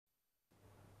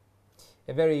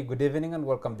A very good evening and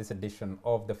welcome to this edition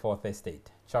of The Fourth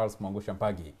Estate. Charles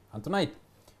Mwangushampagi. And tonight,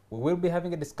 we will be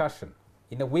having a discussion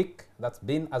in a week that's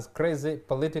been as crazy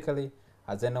politically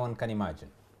as anyone can imagine.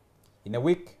 In a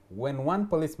week when one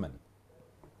policeman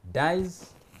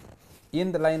dies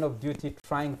in the line of duty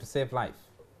trying to save life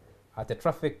at a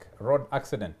traffic road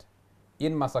accident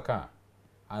in Masaka,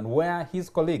 and where his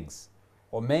colleagues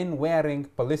or men wearing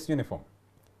police uniform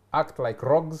act like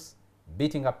rogues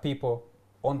beating up people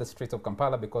on the streets of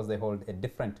Kampala because they hold a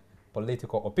different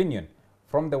political opinion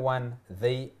from the one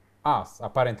they are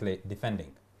apparently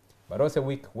defending. But also a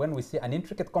week when we see an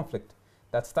intricate conflict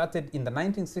that started in the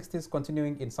 1960s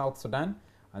continuing in South Sudan,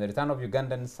 and the return of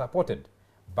Ugandans supported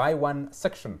by one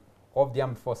section of the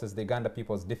armed forces, the Uganda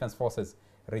People's Defense Forces,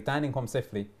 returning home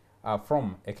safely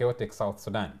from a chaotic South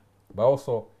Sudan. But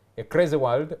also a crazy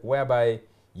world whereby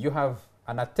you have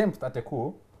an attempt at a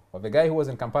coup of a guy who was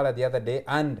in Kampala the other day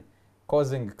and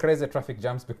causing crazy traffic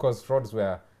jams because roads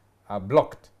were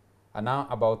blocked. And now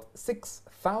about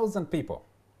 6,000 people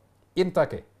in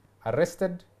Turkey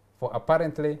arrested for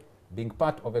apparently being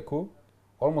part of a coup,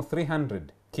 almost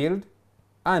 300 killed,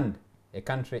 and a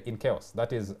country in chaos.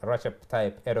 That is Recep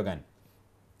Tayyip Erdogan.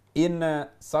 In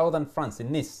southern France,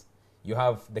 in Nice, you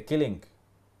have the killing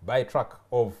by a truck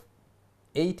of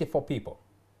 84 people.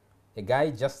 A guy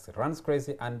just runs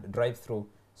crazy and drives through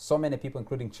so many people,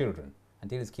 including children,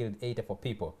 until he's killed 84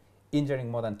 people, injuring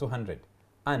more than 200,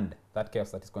 and that chaos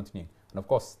that is continuing. And of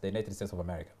course, the United States of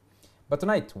America. But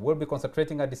tonight, we'll be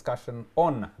concentrating our discussion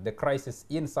on the crisis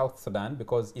in South Sudan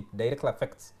because it directly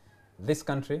affects this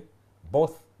country,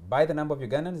 both by the number of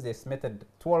Ugandans. They estimated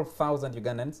 12,000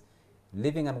 Ugandans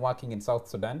living and working in South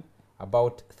Sudan.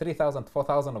 About 3,000,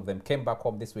 4,000 of them came back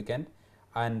home this weekend,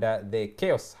 and the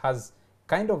chaos has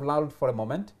kind of lulled for a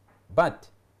moment, but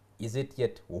is it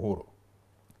yet Uhuru?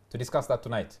 To discuss that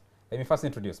tonight, let me first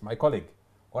introduce my colleague,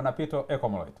 Onapito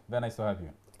Ekomoloit. Very nice to have you.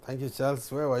 Thank you,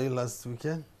 Charles. Where were you last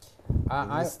weekend?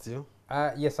 I missed you.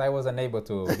 Yes, I was unable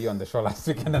to be on the show last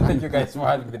weekend, and thank you guys for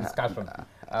having the discussion.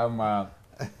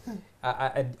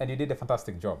 And you did a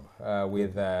fantastic job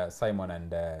with Simon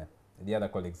and the other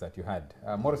colleagues that you had.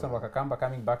 Morrison Wakakamba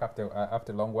coming back after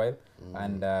a long while,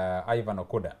 and Ivan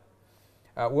Okuda.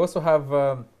 We also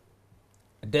have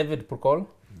David Purkol.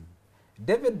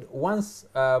 David once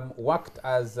worked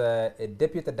as a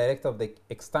deputy director of the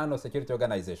External Security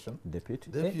Organization. Deputy?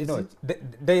 No,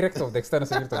 director of the External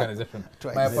Security Organization.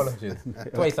 Twice. My apologies.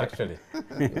 Twice, actually.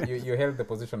 You held the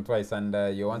position twice,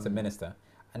 and you're once a minister.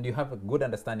 And you have a good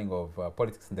understanding of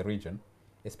politics in the region,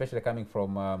 especially coming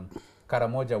from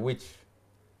Karamoja, which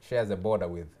shares a border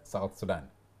with South Sudan.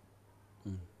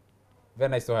 Very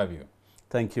nice to have you.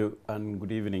 Thank you, and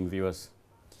good evening, viewers.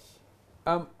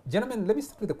 Gentlemen, let me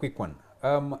start with a quick one.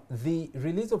 The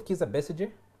release of Kizza Besigye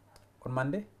on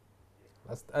Monday,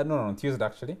 on Tuesday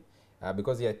actually,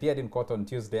 because he appeared in court on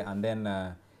Tuesday and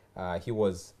then he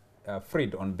was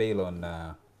freed on bail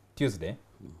on Tuesday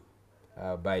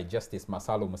by Justice Wilson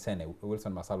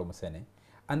Masalu Musene.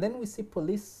 And then we see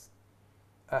police,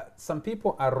 some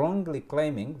people are wrongly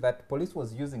claiming that police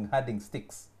was using herding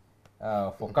sticks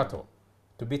for cattle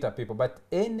to beat up people, but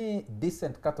any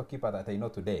decent cattle keeper that I know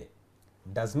today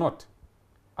does not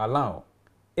allow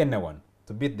anyone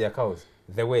to beat their cows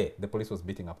the way the police was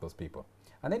beating up those people.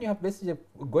 And then you have basically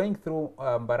going through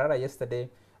Mbarara yesterday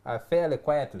fairly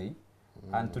quietly,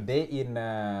 and today in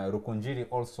Rukunjiri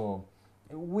also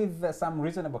with some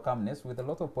reasonable calmness, with a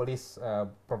lot of police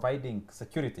providing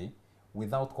security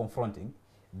without confronting.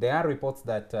 There are reports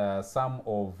that some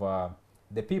of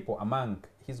the people among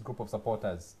his group of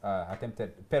supporters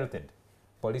pelted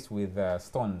police with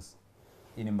stones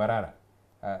in Mbarara.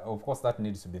 Of course, that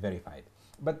needs to be verified.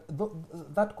 But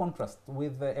that contrast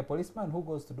with a policeman who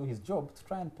goes to do his job to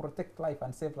try and protect life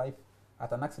and save life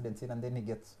at an accident scene, and then he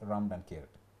gets rammed and killed.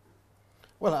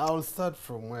 Well, I'll start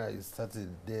from where you started.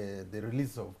 The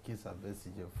release of Kizza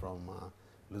Besigye from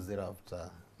Luzera after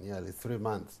nearly 3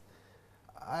 months.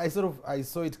 I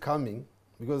saw it coming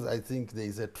because I think there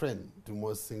is a trend to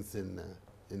most things in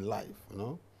life, you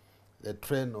know. The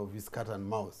trend of his cat and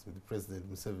mouse with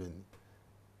President Museveni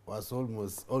was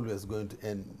almost always going to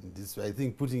end this way. I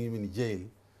think putting him in jail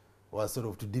was sort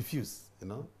of to diffuse, you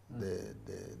know,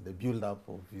 the build-up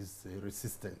of his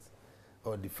resistance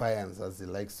or defiance, as he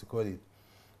likes to call it.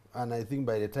 And I think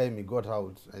by the time he got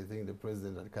out, I think the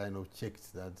president had kind of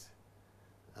checked that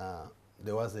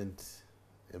there wasn't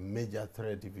a major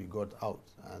threat if he got out.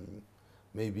 And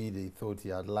maybe they thought he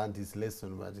had learned his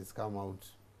lesson, but he's come out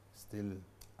still.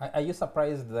 Are you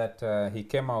surprised that he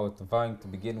came out vowing to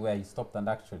begin where he stopped and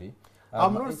actually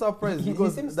I'm not surprised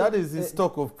because that is his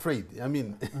stock of trade. I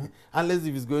mean, unless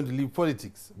if he's going to leave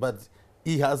politics. But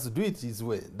he has to do it his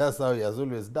way. That's how he has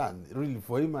always done. Really,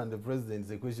 for him and the president,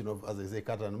 it's a question of, as I say,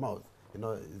 cat and mouse. You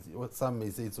know, what some may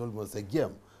say it's almost a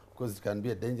game, because it can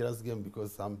be a dangerous game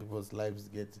because some people's lives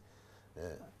get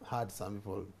hurt, some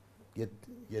people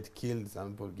get killed,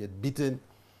 some people get beaten.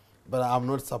 But I'm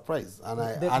not surprised, and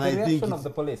I reaction think of the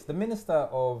police. The minister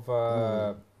of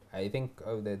I think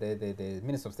the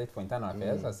Minister of State for Internal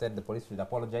Affairs has said the police should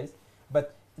apologize.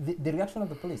 But the reaction of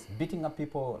the police, beating up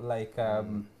people like...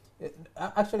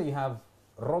 actually, you have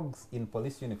rogues in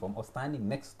police uniform or standing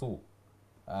next to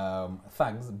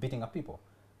thugs beating up people.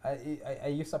 Are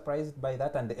you surprised by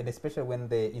that? And especially when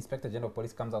the Inspector General of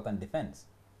Police comes out and defends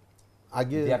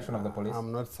again, the action of the police?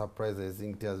 I'm not surprised. I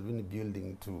think it has been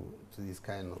building to this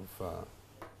kind of...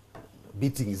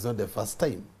 beating is not the first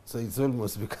time, so it's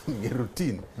almost becoming a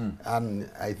routine. And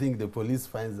I think the police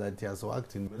finds that he has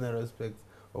worked in many respects.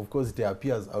 Of course, it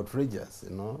appears outrageous,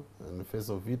 you know, on the face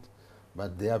of it,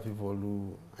 but there are people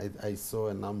who, I saw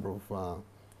a number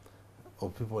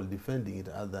of people defending it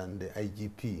other than the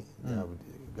IGP.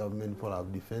 Government people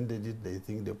have defended it. They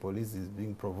think the police is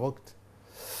being provoked.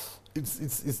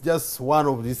 It's just one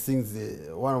of these things,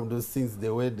 one of those things,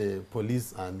 the way the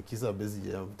police and Kizza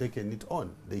Besigye have taken it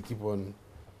on. They keep on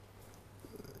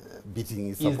beating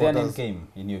his supporters. Is there an end game,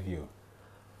 in your view?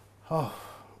 Oh,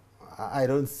 I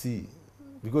don't see.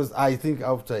 Because I think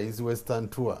after his Western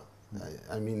tour,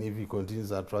 I mean, if he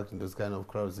continues attracting those kind of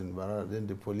crowds in Barara, then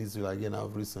the police will again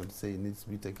have reason to say he needs to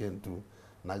be taken to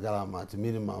Nagarama at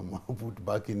minimum, put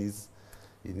back in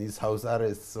his house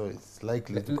arrest, so it's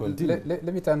likely to continue. Let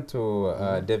me turn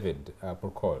to David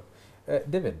Purcall.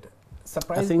 David,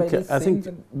 surprised by this? I think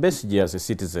Besigye as a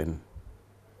citizen,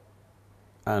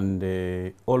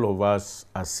 and all of us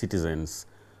as citizens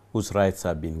whose rights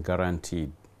have been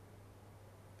guaranteed,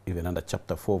 even under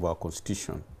Chapter 4 of our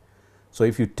Constitution. So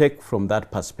if you take from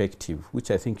that perspective,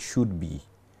 which I think should be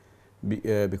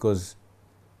because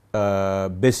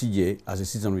Besigye, as a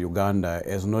citizen of Uganda,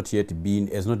 has not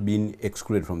been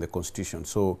excluded from the Constitution.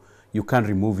 So you can't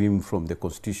remove him from the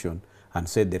Constitution and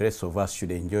say the rest of us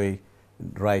should enjoy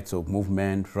rights of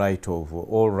movement, right of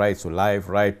all rights of life,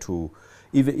 right to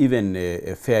even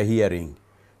a fair hearing,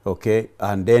 okay?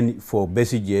 And then for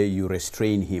Besigye, you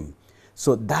restrain him.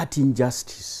 So that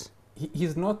injustice.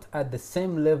 He's not at the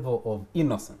same level of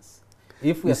innocence.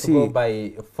 If we are to go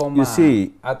by former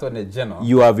Attorney General.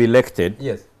 You have elected.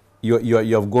 Yes. You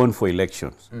have gone for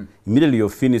elections. Immediately you're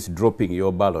finished dropping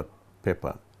your ballot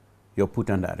paper, you're put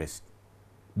under arrest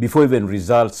before even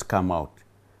results come out.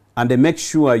 And they make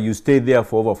sure you stay there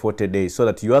for over 40 days so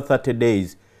that your 30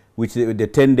 days, which the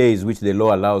 10 days which the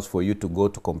law allows for you to go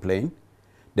to complain,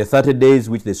 the 30 days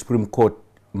which the Supreme Court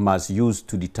must use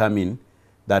to determine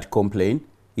that complaint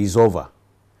is over.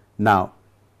 Now,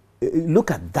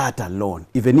 look at that alone,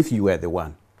 even if you were the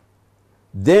one.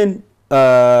 Then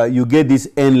you get this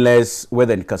endless,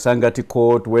 whether in Kasangati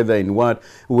court, whether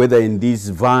in this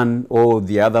van or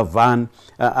the other van,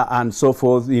 and so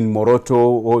forth in Moroto,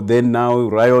 or then now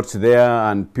riots there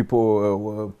and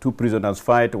people, two prisoners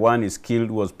fight, one is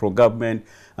killed, was pro-government,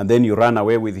 and then you run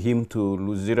away with him to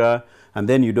Luzira, and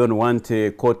then you don't want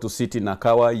a court to sit in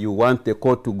Akawa, you want the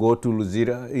court to go to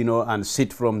Luzira, you know, and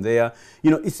sit from there.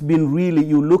 You know, it's been really,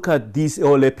 you look at this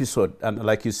whole episode, and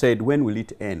like you said, when will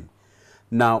it end?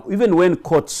 Now, even when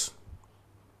courts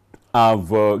have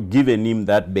given him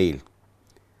that bail,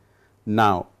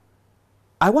 now,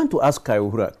 I want to ask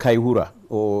Kaihura,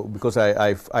 or because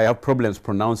I have problems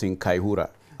pronouncing Kaihura.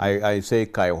 I say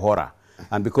Kaihora,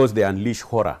 and because they unleash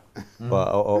horror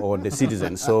on the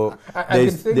citizens. So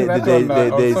there's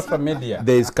social media.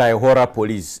 There's Kaihora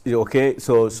police, okay?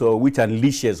 So which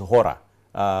unleashes horror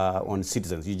on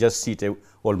citizens. You just see it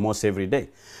almost every day.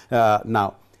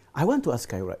 Now, I want to ask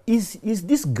Kaihura, is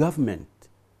this government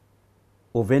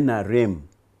of NRM,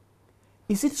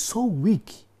 is it so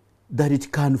weak that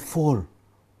it can fall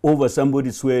over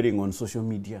somebody swearing on social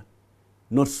media,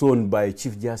 not shown by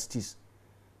Chief Justice?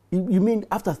 You mean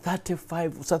after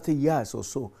 35 something years or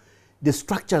so, the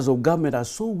structures of government are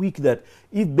so weak that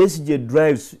if Besigye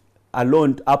drives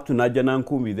alone up to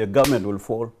Najanankumi, the government will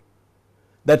fall?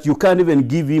 That you can't even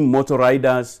give him motor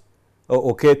riders,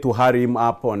 okay, to hurry him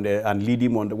up on and lead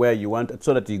him on where you want,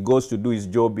 so that he goes to do his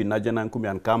job in Najanankumi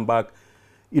and come back,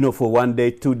 you know, for 1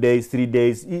 day, 2 days, 3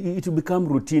 days. It will become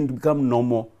routine, to become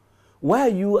normal. Why are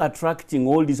you attracting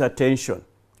all this attention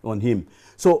on him?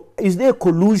 So is there a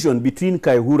collusion between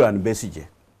Kaihura and Besigye?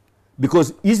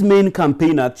 Because his main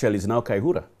campaign actually is now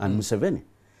Kaihura and Museveni.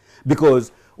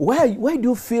 Because why do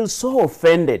you feel so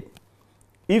offended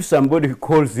if somebody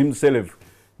calls himself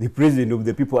the president of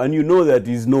the people, and you know that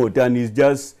he's not, and he's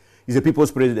just is a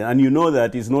people's president, and you know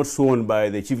that it's not sworn by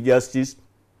the Chief Justice,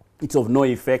 it's of no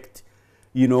effect,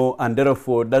 you know, and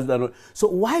therefore that's not. So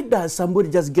why does somebody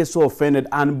just get so offended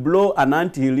and blow an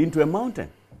anthill into a mountain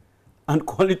and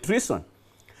call it treason?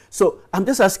 So I'm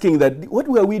just asking that, what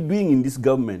were we doing in this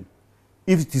government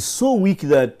if it is so weak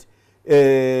that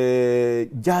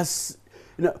just,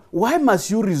 you know, why must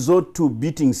you resort to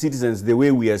beating citizens the way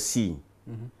we are seeing?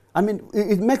 I mean,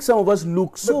 it makes some of us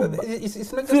look so,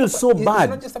 it's not feel just so about, bad. It's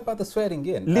not just about the swearing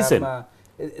in. Listen.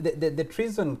 The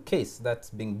treason case that's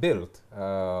being built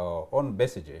on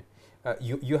Besigye,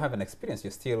 you have an experience.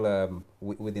 You're still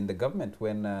within the government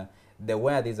when there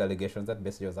were these allegations that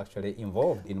Besigye was actually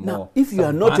involved in now, more. If you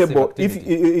are not able, activity.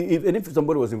 if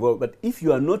somebody was involved, but if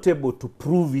you are not able to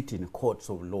prove it in courts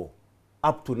of law,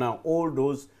 up to now, all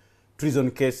those treason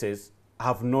cases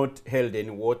have not held any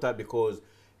water because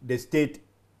the state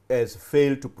has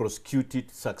failed to prosecute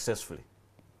it successfully.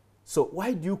 So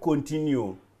why do you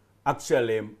continue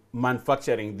actually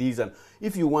manufacturing these? And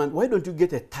if you want, why don't you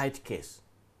get a tight case?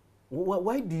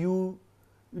 Why do you?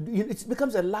 It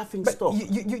becomes a laughing stock.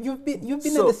 You've been at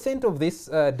the center of this,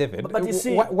 David. But you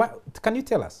see, can you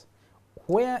tell us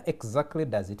where exactly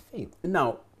does it fail?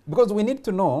 Now, because we need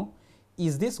to know,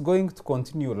 is this going to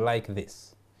continue like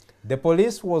this? The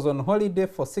police was on holiday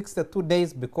for 62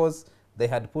 days because they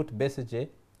had put Besigye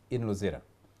in Luzira.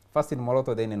 First in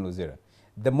Moroto, then in Luzira.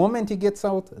 The moment he gets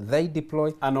out, they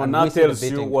deploy. And on that tells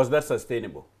you, was that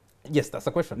sustainable? Yes, that's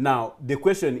the question. Now, the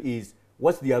question is,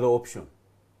 what's the other option?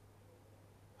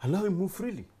 Allow him move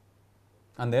freely.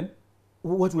 And then?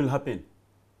 What will happen?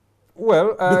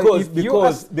 Well, but I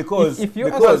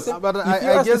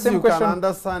guess you can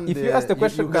understand. If you ask the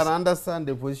question, you can understand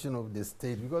the position of the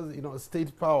state, because you know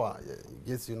state power. I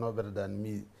guess you know better than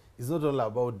me. It's not all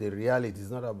about the reality.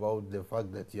 It's not about the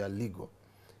fact that you are legal.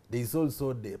 There is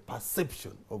also the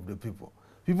perception of the people.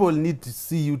 People need to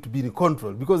see you to be in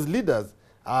control, because leaders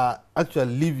are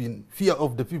actually living fear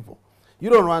of the people. You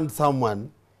don't want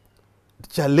someone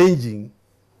challenging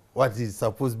what is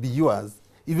supposed to be yours,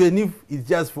 even if it's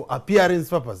just for appearance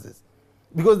purposes.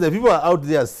 Because the people are out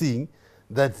there seeing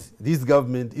that this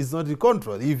government is not in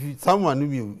control. If someone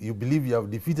whom you believe you have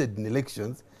defeated in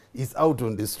elections is out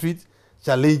on the street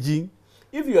challenging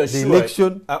if you are the sure,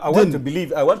 election, I want to believe.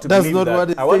 That's not what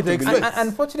the state expects.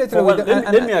 Unfortunately,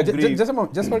 let me agree.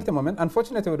 Just wait a moment.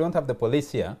 Unfortunately, we don't have the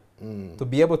police here to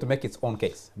be able to make its own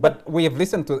case. But we have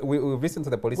listened to we've listened to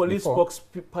the police before.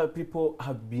 People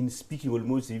have been speaking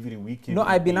almost every week. No,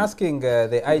 I've been asking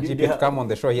the IGP to come on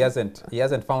the show. He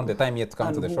hasn't found the time yet to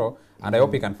come to the show, and I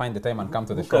hope he can find the time and come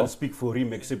to the show. Who can speak for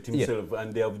him except himself? Yeah.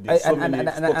 And they have so many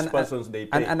spokespersons they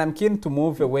pay. And I'm keen to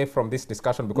move away from this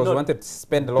discussion because we wanted to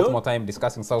spend a lot more time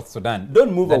discussing South Sudan.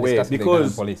 Don't move away,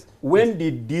 because when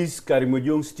did these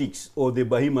Karimojong sticks or the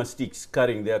Bahima sticks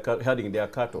carrying their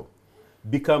cattle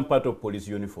become part of police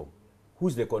uniform?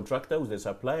 Who's the contractor? Who's the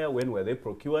supplier? When were they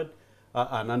procured?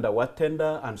 And under what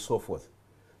tender? And so forth.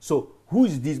 So who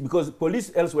is this? Because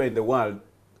police elsewhere in the world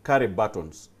carry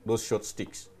batons, those short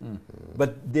sticks.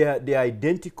 But they are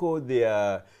identical. They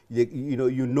are,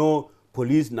 you know,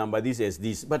 police number this as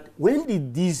this. But when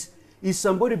did this? Is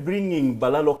somebody bringing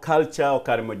Balalo culture or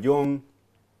Karimojong,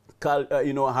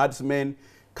 herdsmen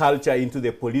culture into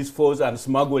the police force and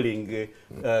smuggling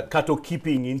cattle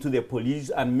keeping into the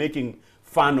police and making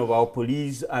fun of our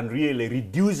police and really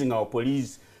reducing our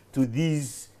police to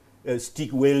these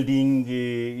stick welding,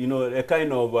 a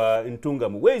kind of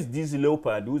Ntungamu. Where is this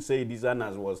leopard who said this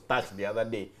annas was touched the other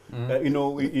day?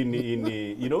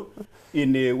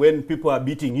 When people are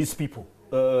beating his people,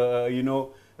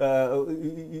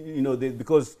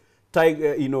 because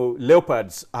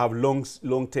leopards have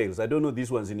long tails. I don't know these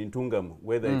ones in Ntungamu,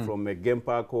 whether from a game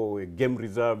park or a game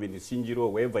reserve in Sinjiro,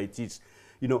 wherever it is,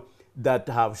 that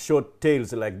have short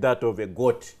tails like that of a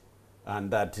goat,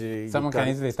 and that someone can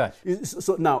easily touch.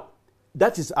 So now,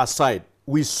 that is aside.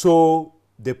 We saw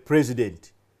the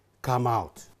president come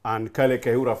out and Kale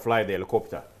Kahura fly the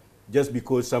helicopter just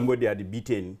because somebody had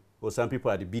beaten or some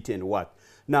people had beaten what.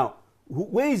 Now,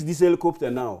 where is this helicopter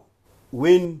now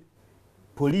when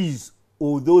police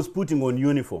or those putting on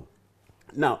uniform?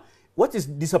 Now, what is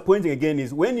disappointing again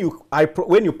is when you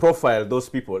profile those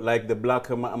people, like the black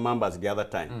mambas the other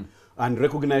time, and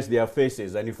recognize their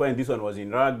faces, and you find this one was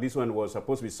in Rag, this one was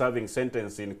supposed to be serving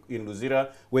sentence in Luzira.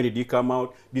 When did he come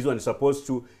out? This one is supposed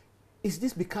to. Is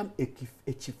this become a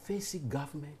Chifesi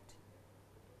government?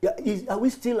 Are we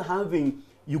still having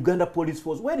Uganda Police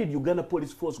Force? Where did Uganda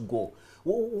Police Force go?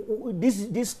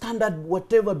 This standard,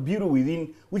 whatever bureau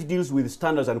within, which deals with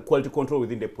standards and quality control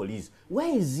within the police, where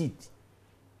is it?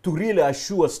 to really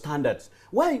assure standards.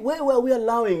 Why were we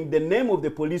allowing the name of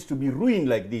the police to be ruined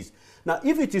like this? Now,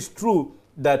 if it is true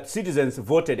that citizens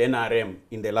voted NRM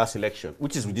in the last election,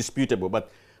 which is disputable,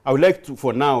 but I would like to,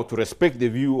 for now, to respect the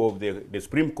view of the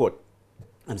Supreme Court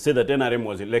and say that NRM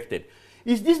was elected.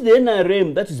 Is this the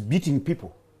NRM that is beating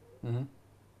people? Mm-hmm.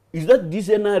 Is that this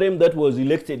NRM that was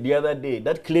elected the other day,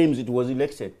 that claims it was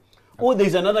elected? Okay. Or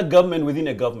there's another government within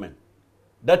a government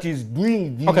that is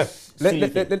doing this?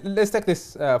 Okay, let's take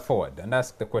this forward and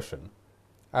ask the question.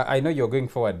 I know you're going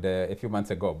forward a few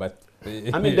months ago, but...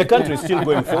 I mean, the country is still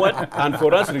going forward, and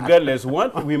for us, regardless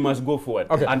what, we must go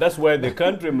forward. Okay. And that's why the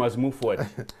country must move forward.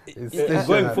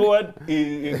 Going forward,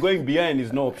 going behind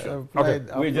is no option.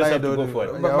 Okay. We just have to go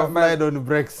forward.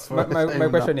 My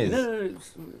question is,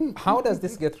 how does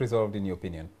this get resolved in your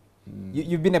opinion?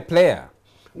 You've been a player.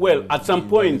 Well, at some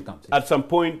point,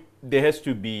 there has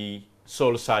to be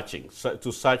soul searching,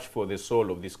 to search for the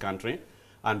soul of this country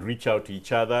and reach out to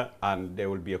each other, and there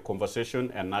will be a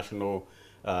conversation and national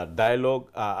dialogue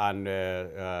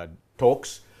and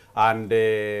talks, and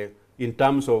in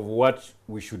terms of what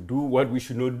we should do, what we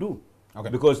should not do. Okay.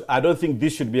 Because I don't think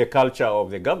this should be a culture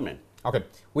of the government. Okay.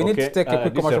 We need to take a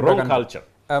quick commercial break. This is a wrong culture.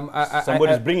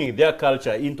 Somebody's bringing their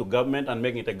culture into government and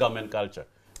making it a government culture.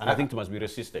 And I think it must be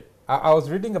resisted. I was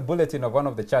reading a bulletin of one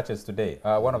of the churches today,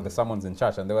 one of the sermons in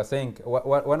church, and they were saying,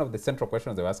 one of the central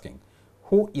questions they were asking,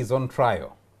 who is on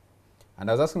trial? And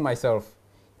I was asking myself,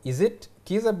 is it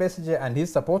Kizza Besigye and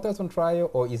his supporters on trial,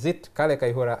 or is it Kale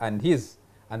Kaihura and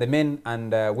the men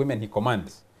and women he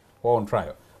commands who are on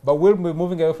trial? But we'll be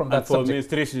moving away from that subject. For me,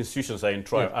 three institutions are in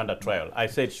trial, under trial. I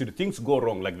said, should things go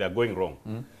wrong like they're going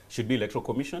wrong, should be Electoral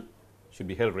Commission, should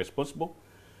be held responsible,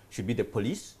 should be the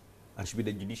police, and should be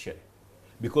the judiciary.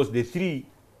 Because the three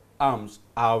arms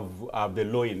have the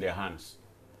law in their hands.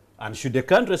 And should the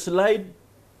country slide...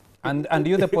 And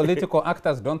you, the political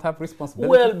actors, don't have responsibility?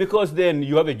 Well, because then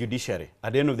you have a judiciary.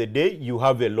 At the end of the day, you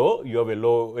have a law, you have a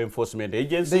law enforcement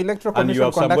agency. The Electoral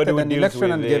Commission conducted an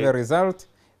election and gave a result.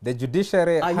 The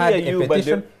judiciary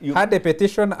had a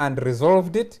petition and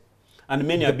resolved it. And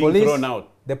many are being thrown out.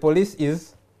 The police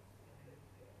is...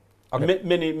 Okay.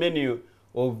 Many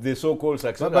of the so-called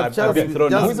success have been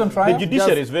thrown out. Who is on trial? The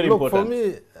judiciary is very important. For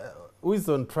me, who is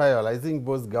on trial, I think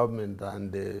both government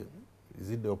and is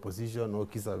it the opposition or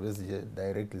Kizza Besigye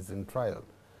directly is in trial.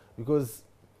 Because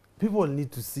people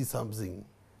need to see something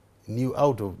new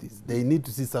out of this. They need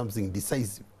to see something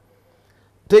decisive.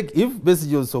 If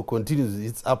Besigye also continues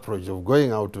its approach of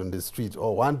going out on the street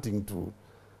or wanting to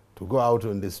go out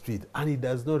on the street and it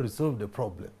does not resolve the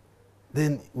problem,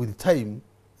 then with time,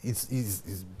 it's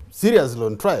seriously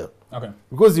on trial. Okay.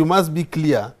 Because you must be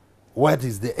clear what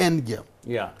is the end game.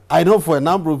 Yeah. I know for a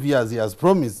number of years he has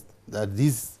promised that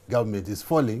this government is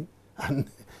falling, and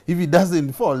if it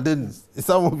doesn't fall, then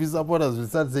some of his supporters will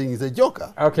start saying he's a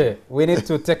joker. Okay, we need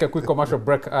to take a quick commercial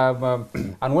break.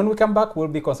 And when we come back, we'll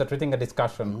be concentrating a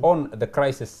discussion on the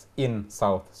crisis in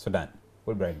South Sudan.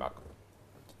 We'll be right back.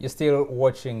 You're still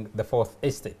watching The Fourth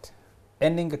Estate.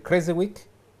 Ending a crazy week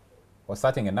or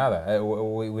starting another.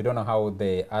 We don't know how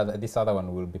this other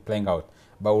one will be playing out,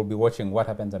 but we'll be watching what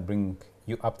happens and bring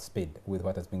you up to speed with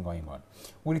what has been going on.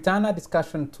 We'll return our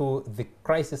discussion to the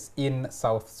crisis in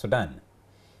South Sudan.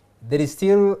 There is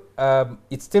still,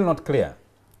 it's still not clear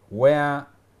where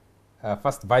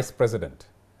First Vice President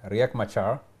Riek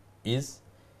Machar is.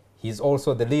 He's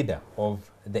also the leader of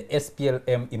the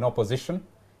SPLM in opposition,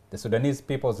 the Sudanese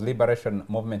People's Liberation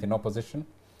Movement in opposition.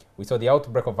 We saw the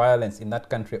outbreak of violence in that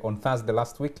country on Thursday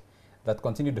last week that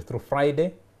continued through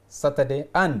Friday, Saturday,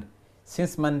 and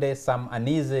since Monday, some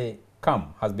uneasy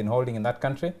calm has been holding in that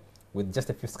country with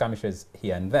just a few skirmishes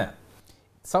here and there.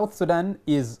 South Sudan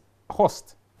is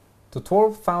host to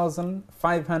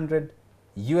 12,500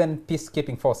 UN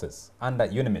peacekeeping forces under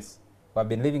UNMISS who have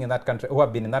been living in that country, who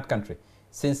have been in that country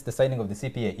since the signing of the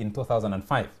CPA in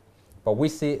 2005. But we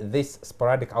see this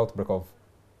sporadic outbreak of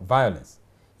violence.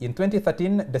 In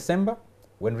 2013, December,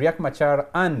 when Riek Machar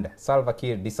and Salva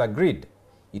Kiir disagreed,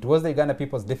 it was the Uganda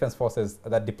People's Defense Forces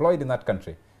that deployed in that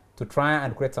country to try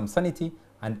and create some sanity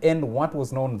and end what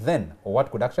was known then, or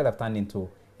what could actually have turned into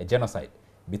a genocide.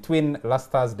 Between last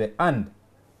Thursday and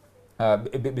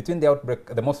between the outbreak,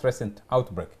 the most recent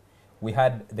outbreak, we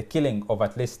had the killing of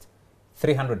at least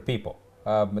 300 people.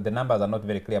 The numbers are not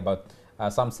very clear, but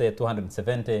some say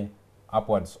 270,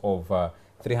 upwards of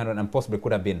 300, and possibly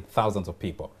could have been thousands of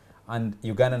people. And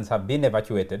Ugandans have been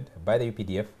evacuated by the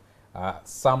UPDF.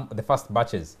 The first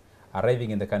batches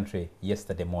arriving in the country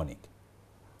yesterday morning.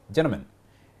 Gentlemen,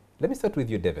 let me start with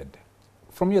you, David.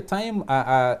 From your time,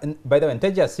 by the way,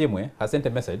 Nteja Simwe has sent a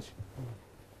message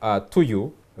to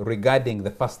you regarding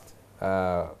the first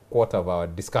quarter of our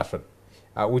discussion,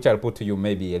 which I'll put to you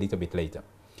maybe a little bit later.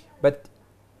 But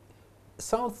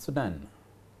South Sudan,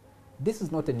 this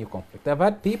is not a new conflict. I've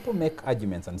had people make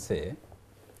arguments and say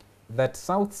that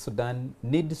South Sudan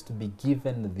needs to be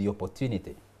given the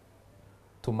opportunity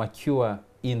to mature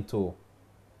into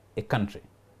a country.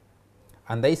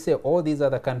 And they say all these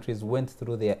other countries went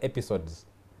through their episodes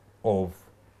of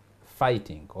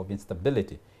fighting, of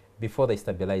instability, before they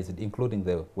stabilized, including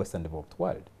the Western developed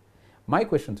world. My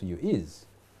question to you is,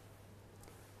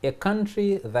 a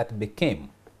country that became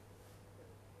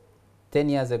 10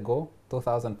 years ago,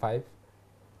 2005,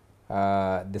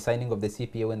 the signing of the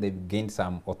CPA when they gained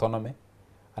some autonomy,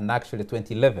 and actually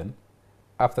 2011,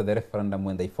 after the referendum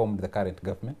when they formed the current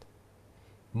government,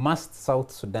 must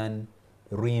South Sudan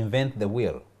reinvent the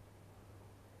wheel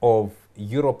of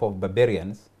Europe of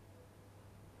barbarians,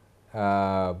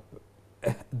 the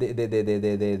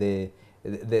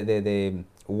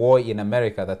war in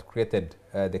America that created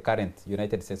the current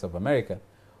United States of America,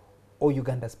 or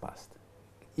Uganda's past?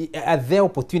 Are there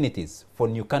opportunities for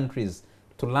new countries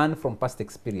to learn from past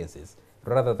experiences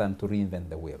rather than to reinvent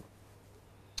the wheel?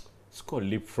 It's called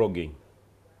leapfrogging.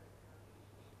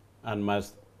 And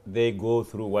must they go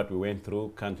through what we went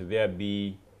through? Can't there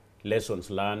be lessons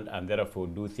learned and therefore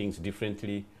do things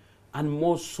differently? And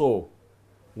more so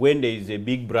when there is a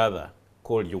big brother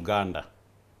called Uganda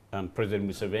and President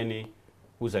Museveni,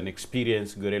 who's an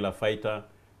experienced guerrilla fighter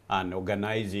and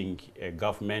organizing a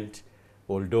government,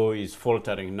 although is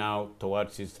faltering now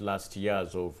towards his last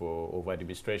years of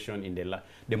administration, in the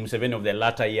Museveni of the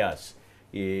latter years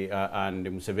and the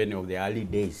Museveni of the early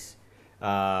days.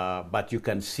 But you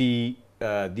can see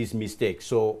these mistakes.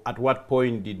 So at what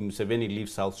point did Museveni leave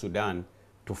South Sudan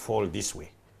to fall this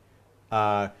way?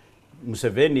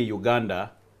 Museveni,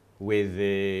 Uganda, with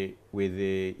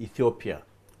Ethiopia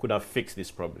could have fixed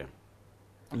this problem.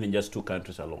 I mean, just two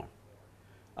countries alone,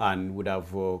 and would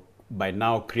have by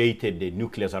now created the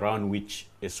nucleus around which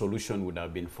a solution would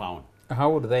have been found.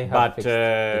 How would they have fixed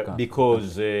the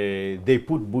because they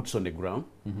put boots on the ground,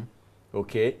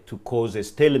 okay, to cause a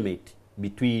stalemate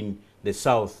between the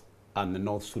South and the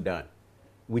North Sudan,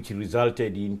 which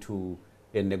resulted into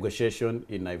a negotiation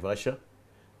in Naivasha,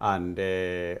 and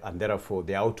therefore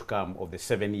the outcome of the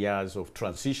 7 years of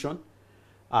transition,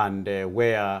 and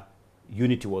where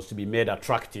unity was to be made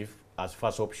attractive as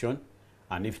first option,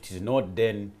 and if it is not,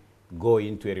 then go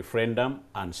into a referendum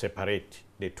and separate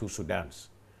the two Sudans.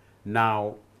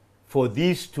 Now, for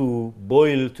this to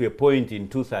boil to a point in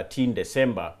 2013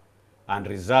 December and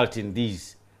result in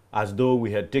this, as though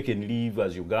we had taken leave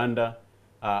as Uganda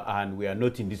and we are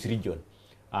not in this region,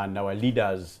 and our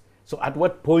leaders. So at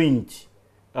what point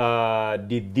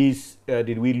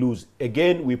did we lose?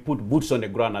 Again, we put boots on the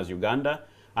ground as Uganda,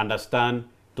 understand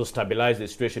to stabilize the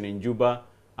situation in Juba,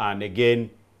 and again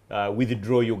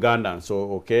withdraw Ugandans,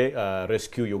 so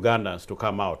rescue Ugandans to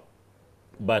come out.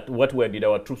 But where did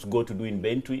our troops go to do in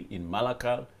Bentui, in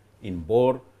Malakal, in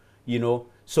Bor, you know?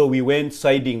 So we went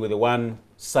siding with the one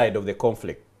side of the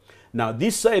conflict. Now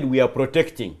this side we are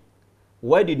protecting.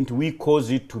 Why didn't we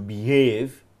cause it to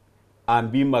behave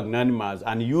and be magnanimous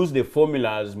and use the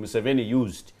formulas Museveni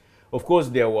used? Of course,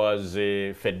 there was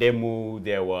FEDEMU,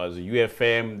 there was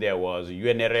UFM, there was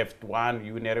UNRF 1,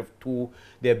 UNRF 2.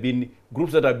 There have been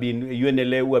groups that have been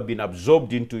UNLA who have been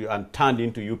absorbed into and turned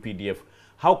into UPDF.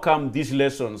 How come these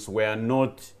lessons were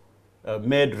not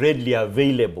made readily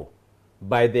available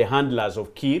by the handlers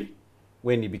of Kiir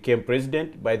when he became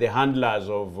president, by the handlers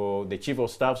of the chief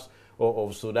of staffs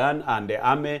of Sudan and the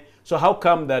army? So how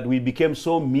come that we became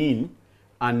so mean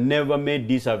and never made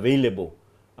this available?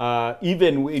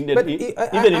 Even in the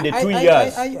 2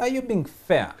 years. Are you being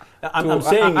fair? I'm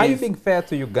saying are you being fair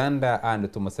to Uganda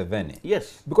and to Museveni?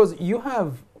 Yes. Because you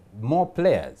have more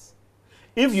players.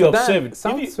 If you observe,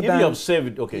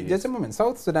 okay. Just a moment.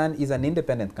 South Sudan is an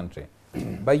independent country,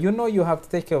 but you know you have to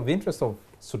take care of the interests of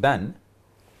Sudan,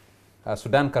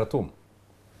 Sudan Khartoum.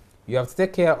 You have to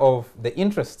take care of the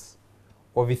interests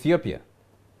of Ethiopia.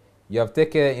 You have to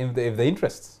take care of the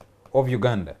interests of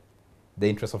Uganda, the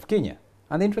interests of Kenya,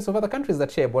 and the interests of other countries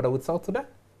that share a border with South Sudan.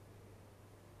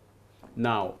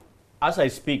 Now, as I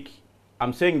speak,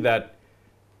 I'm saying that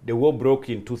the war broke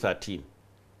in 2013.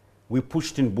 We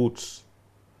pushed in boots.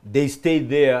 They stayed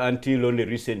there until only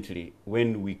recently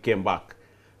when we came back.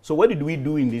 So what did we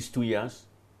do in these 2 years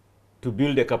to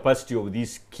build the capacity of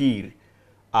this Kiir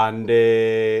and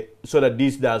so that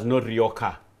this does not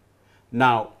reoccur?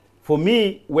 Now, for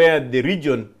me, where the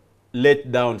region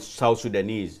let down South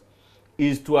Sudanese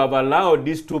is to have allowed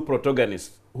these two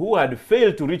protagonists who had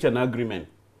failed to reach an agreement.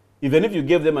 Even if you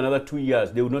gave them another 2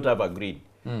 years, they would not have agreed.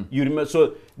 You remember?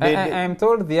 So I'm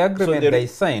told the agreement they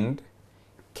signed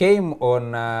came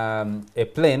on a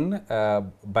plane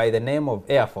by the name of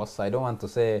Air Force. I don't want to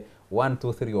say 1,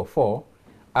 2, 3, or 4,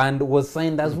 and was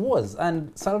signed as was.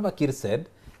 And Salva Kiir said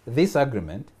this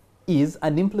agreement is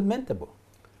unimplementable.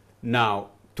 Now,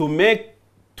 to make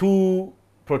two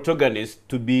protagonists,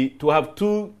 to have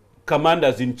two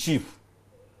commanders-in-chief,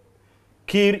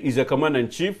 Kiir is a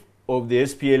commander-in-chief of the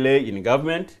SPLA in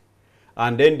government,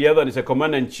 and then the other one is a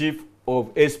commander-in-chief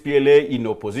of SPLA in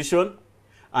opposition,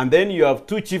 and then you have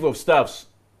two chief of staffs,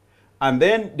 and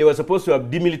then they were supposed to have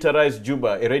demilitarized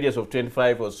Juba, a radius of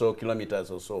 25 or so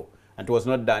kilometers or so, and it was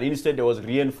not done. Instead, there was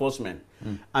reinforcement.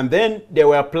 And then there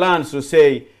were plans to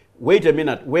say, wait a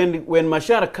minute, when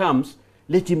Machar comes,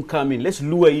 let him come in, let's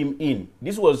lure him in.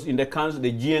 This was in the council,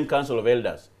 the GN Council of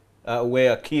Elders,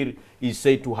 where Kiir is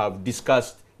said to have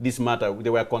discussed this matter. They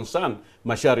were concerned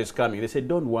Machar is coming. They said,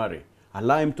 don't worry,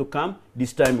 allow him to come.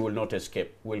 This time he will not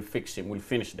escape. We'll fix him, we'll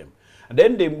finish them. And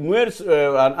then the Nuers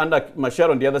under Machar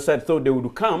on the other side thought they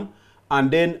would come and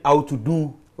then how to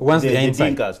do once the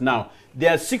inside. Dinkas. Now,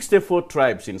 there are 64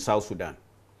 tribes in South Sudan.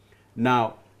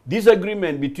 Now, this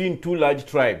agreement between two large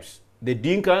tribes, the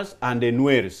Dinkas and the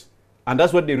Nuers, and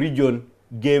that's what the region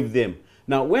gave them.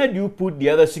 Now, where do you put the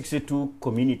other 62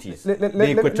 communities, the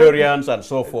Equatorians and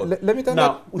so forth? Let me tell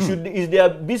now, is their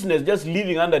business just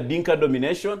living under Dinka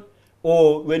domination,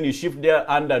 or when you shift there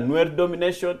under Nuer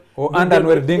domination? Or under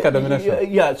Nuer Dinka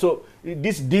domination? Yeah, so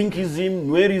this Dinkism,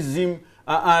 Nuerism,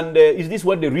 and is this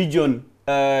what the region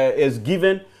is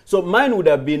given? So mine would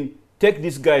have been, take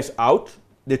these guys out,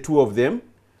 the two of them,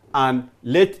 and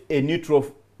let a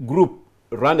neutral group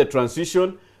run the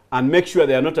transition and make sure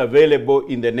they are not available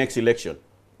in the next election.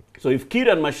 So if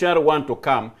Kiir and Machar want to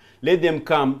come, let them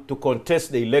come to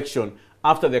contest the election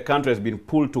after the country has been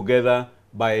pulled together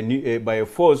by a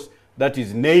force that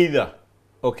is neither,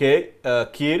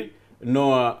 Kiir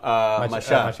nor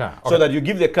Machar. Okay. So that you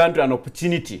give the country an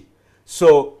opportunity.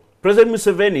 So President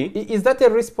Museveni... Is that a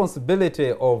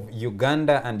responsibility of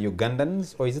Uganda and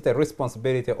Ugandans, or is it a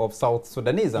responsibility of South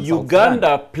Sudanese and Uganda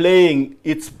South Sudan? playing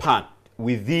its part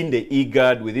within the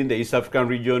IGAD, within the East African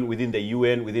region, within the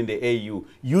UN, within the AU,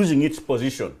 using its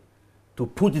position to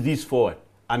put this forward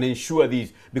and ensure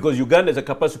this. Because Uganda has a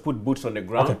capacity to put boots on the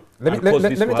ground. Okay.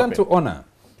 Let me turn to Honor.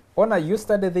 Honor, you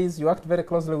studied this, you worked very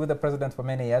closely with the president for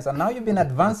many years, and now you've been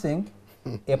advancing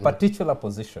a particular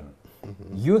position.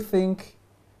 You think,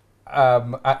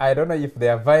 I don't know if they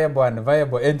are viable and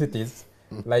viable entities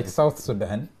like South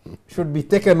Sudan should be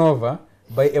taken over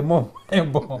by a more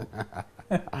viable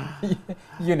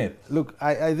unit. Look,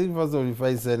 I think first of all, if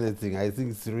I say anything, I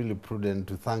think it's really prudent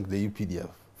to thank the UPDF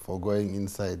for going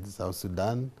inside South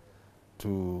Sudan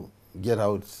to get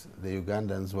out the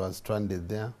Ugandans who are stranded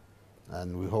there,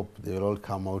 and we hope they will all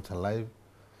come out alive.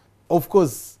 Of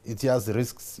course, it has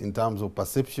risks in terms of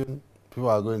perception. People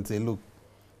are going to say, look,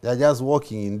 they are just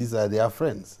walking in, these are their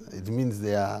friends. It means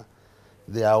they are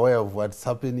aware of what's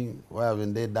happening. Why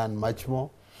haven't they done much more?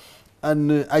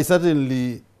 And I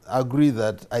certainly agree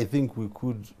that I think we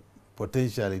could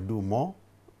potentially do more.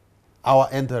 Our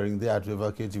entering there to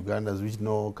evacuate Ugandans, which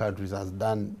no countries has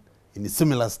done in a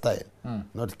similar style.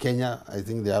 Not Kenya. I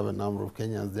think they have a number of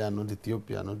Kenyans there, not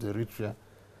Ethiopia, not Eritrea.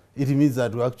 It means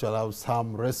that we actually have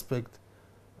some respect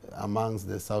amongst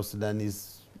the South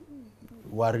Sudanese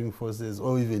warring forces,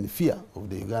 or even fear of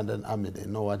the Ugandan army. They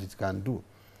know what it can do.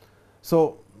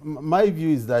 So my view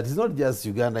is that it's not just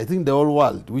Uganda. I think the whole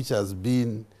world, which has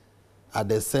been at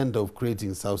the center of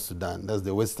creating South Sudan, that's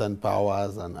the Western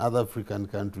powers and other African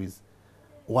countries,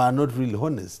 were not really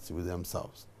honest with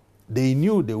themselves. They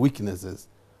knew the weaknesses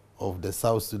of the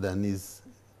South Sudanese,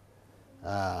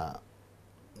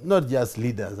 not just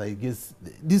leaders. I guess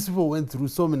these people went through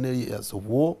so many years of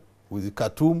war with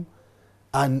Khartoum,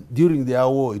 and during their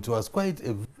war, it was quite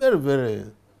a very, very,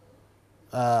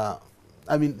 I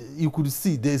mean, you could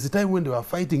see there's a time when they were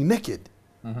fighting naked.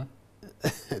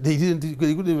 They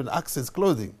couldn't even access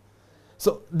clothing.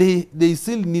 So they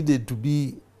still needed to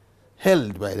be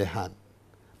held by the hand.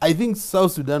 I think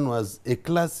South Sudan was a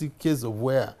classic case of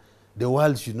where the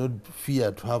world should not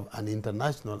fear to have an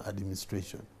international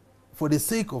administration for the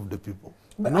sake of the people.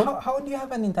 But how do you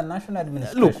have an international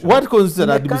administration? Look, what constitutes an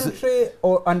administration?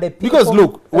 Because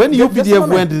look, when UPDF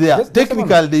went there,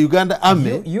 technically the Uganda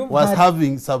army was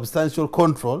having substantial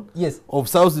control of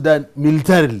South Sudan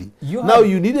militarily. Now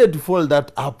you needed to follow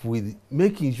that up with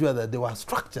making sure that there were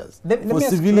structures for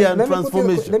civilian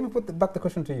transformation. Let me put back the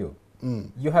question to you.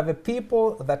 You have a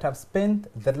people that have spent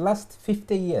the last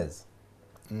 50 years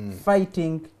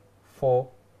fighting for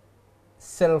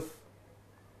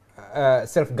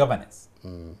self-governance,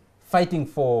 fighting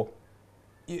for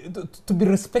to be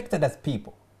respected as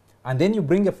people. And then you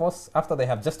bring a force after they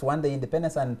have just won the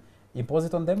independence and impose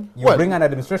it on them? You Well, bring an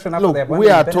administration after look, they have won we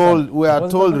the are independence? told we are impose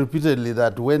it on told them? repeatedly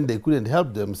that when they couldn't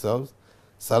help themselves,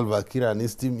 Salva Kiir and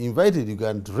his team invited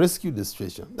Uganda to rescue the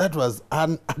situation. That was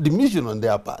an admission on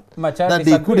their part Machar that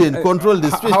they disagreed. couldn't control the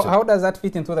situation. How does that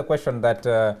fit into the question that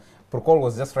Prokol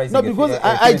was just raising? No, because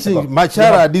I minutes think ago? Machar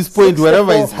You have at this point,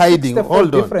 wherever he's 64 hiding, 64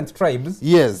 hold on. different tribes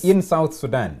Yes. in South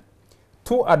Sudan.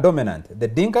 2 are dominant. The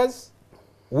Dinkas,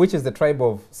 which is the tribe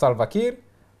of Salva Kiir,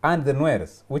 and the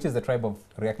Nuers, which is the tribe of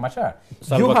Riek Machar.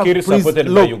 Salva Kiir is supported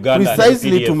by Look, Uganda and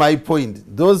precisely UPDF. to my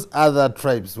point, those other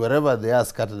tribes, wherever they are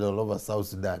scattered all over South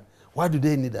Sudan, what do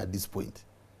they need at this point?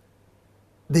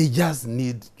 They just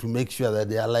need to make sure that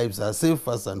their lives are safe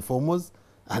first and foremost,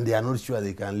 and they are not sure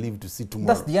they can live to see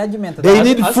tomorrow. That's the argument. They that-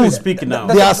 need as food. we speak now.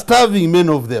 They are starving, many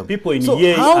of them. People in so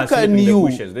Yei how are can sleeping in the you?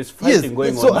 bushes. There's fighting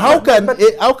going so on.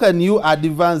 how can you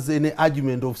advance any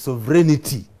argument of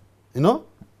sovereignty? You know,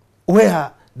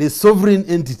 where the sovereign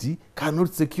entity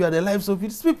cannot secure the lives of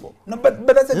its people. No, but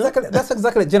that's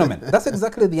exactly, gentlemen, that's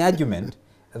exactly the argument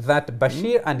that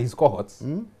Bashir and his cohorts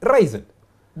raised.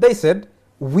 They said,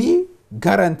 we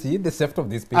guarantee the safety of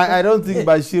these people. I don't think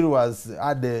Bashir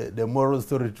had the moral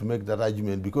authority to make that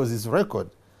argument, because his record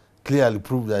clearly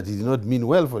proved that he did not mean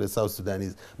well for the South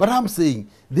Sudanese. But I'm saying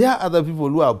there are other people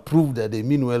who have proved that they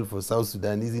mean well for South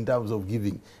Sudanese in terms of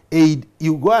giving aid.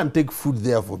 You go and take food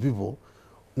there for people.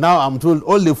 Now I'm told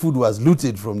all the food was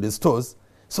looted from the stores.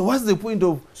 So what's the point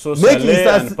of So making Saleh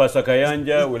such... and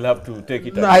Pasakayanja will have to take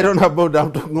it. No, I don't know about that.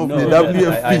 I'm talking of No, the no,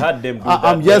 WFP. I had them do that.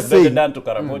 I'm just They've saying. done to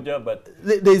Karamoja, but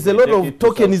There is a they lot take of it to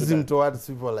South Sudan. tokenism towards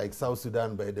people like South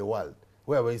Sudan by the world,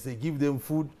 where you say give them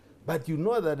food, but you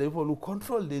know that the people who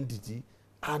control the entity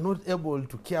are not able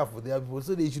to care for their people,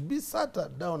 so they should be sat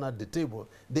down at the table.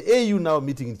 The AU now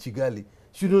meeting in Kigali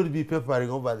should not be peppering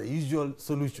over the usual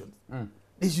solutions.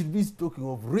 They should be talking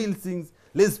of real things.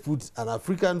 Let's put an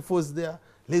African force there.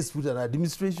 Let's put an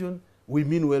administration. We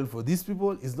mean well for these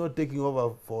people. It's not taking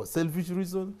over for selfish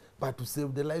reasons, but to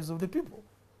save the lives of the people.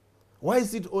 Why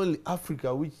is it only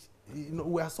Africa which,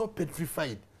 we are so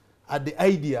petrified at the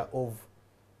idea of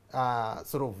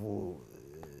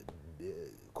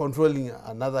controlling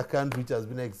another country which has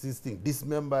been existing,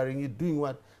 dismembering it, doing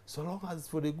what? So long as it's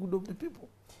for the good of the people.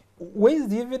 Where is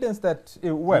the evidence that,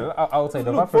 outside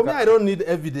of Look, Africa? for me, I don't need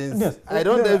evidence. Yes. I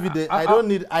don't No, evidence.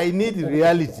 I need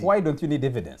reality. Why don't you need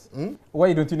evidence?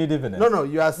 Why don't you need evidence? No,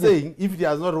 you are saying if it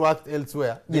has not worked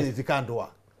elsewhere, then it can't work.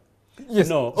 Yes.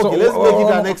 No. Okay, let's make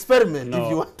it an experiment if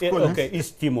you want to call it. Okay,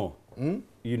 East Timor.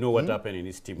 You know what happened in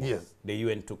East Timor? Yes. The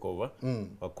UN took over,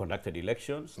 conducted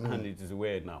elections, and it is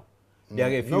where now. There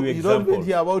are a few No, you examples. don't even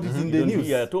hear about it in You the don't news.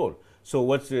 hear at all. So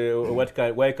why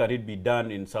can it be done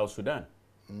in South Sudan?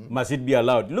 Must it be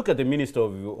allowed? Look at the Minister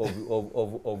of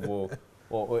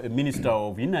Minister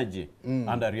of Energy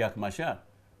under Riek Machar,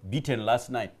 beaten last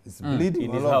night. It's bleeding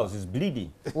in his all over. house. He's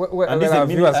bleeding. And our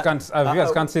viewers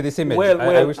can't see this image.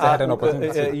 I wish they had an opportunity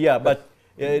to see it. Yeah, but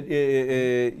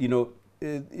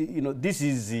this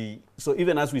is so.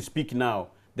 Even as we speak now,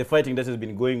 the fighting that has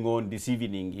been going on this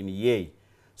evening in Yei.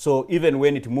 So even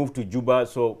when it moved to Juba,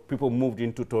 so people moved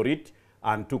into Torit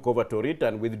and took over Torit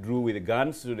and withdrew with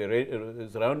guns to the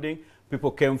surrounding. People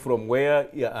came from where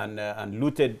and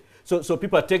looted. So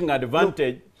people are taking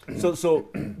advantage.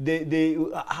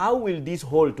 How will this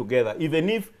hold together? Even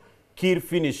if Kiir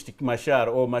finished Machar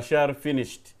or Machar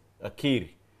finished Kiir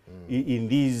in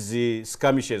these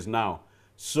skirmishes now,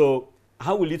 so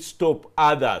how will it stop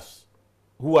others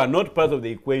who are not part of the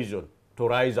equation to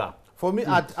rise up? For me,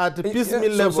 at the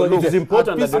piecemeal so level, it is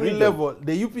important at that the piecemeal region- level,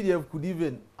 the UPDF could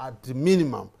even, at the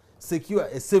minimum, secure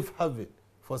a safe haven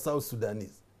for South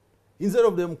Sudanese. Instead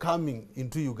of them coming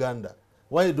into Uganda,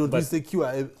 why don't we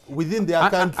secure within their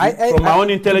country? From my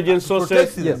own intelligence to sources,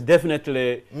 protect them?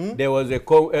 definitely there was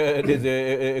there's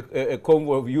a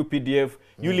convoy of UPDF.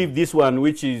 You leave this one,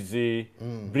 which is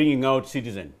bringing out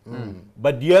citizens.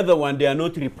 But the other one, they are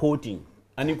not reporting,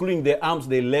 and including the arms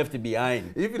they left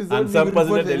behind. If it is And not some being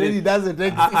person reported, that they then it left. doesn't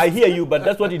exist. I hear you, but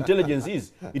that's what intelligence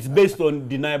is. It's based on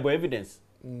deniable evidence.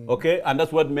 Okay, and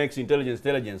that's what makes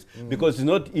intelligence, because it's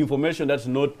not information that's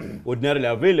not ordinarily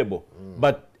available.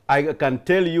 But I can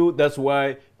tell you that's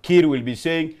why Kiir will be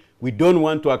saying we don't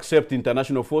want to accept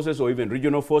international forces or even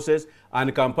regional forces,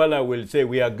 and Kampala will say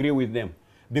we agree with them,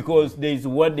 because there is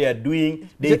what they are doing.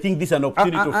 They think this is an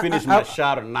opportunity to finish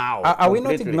Machar now. Are we not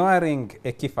completely. ignoring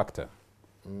a key factor?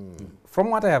 From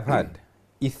what I have heard,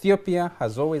 Ethiopia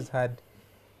has always had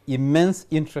immense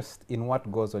interest in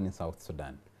what goes on in South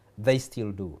Sudan. They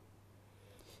still do.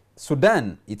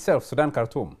 Sudan itself, Sudan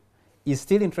Khartoum, is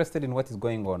still interested in what is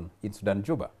going on in Sudan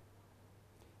Juba.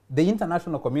 The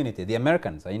international community, the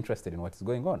Americans, are interested in what is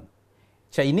going on.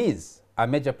 Chinese are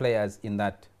major players in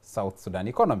that South Sudan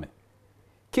economy.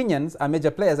 Kenyans are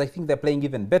major players. I think they're playing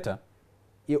even better.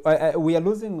 We are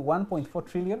losing 1.4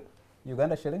 trillion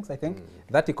Uganda shillings, I think.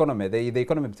 That economy, the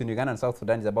economy between Uganda and South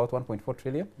Sudan is about 1.4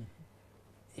 trillion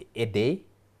a day.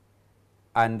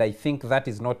 And I think that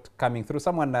is not coming through.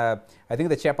 Someone, I think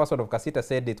the chairperson of Kasita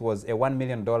said it was a $1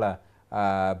 million,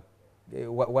 $1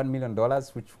 million,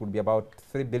 which would be about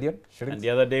 3 billion shillings. And the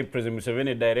other day, President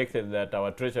Museveni directed that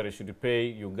our treasury should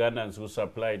pay Ugandans who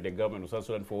supplied the government of South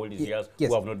Sudan for all these years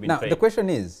who have not been paid. Now, the question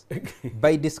is,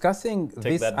 by discussing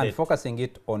this and focusing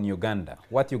it on Uganda,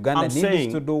 what Uganda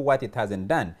needs to do, what it hasn't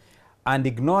done, and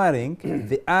ignoring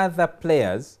the other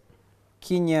players,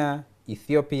 Kenya,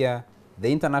 Ethiopia, the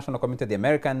international community, the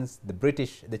Americans, the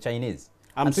British, the Chinese.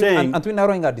 I'm saying... And we're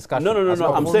narrowing our discussion.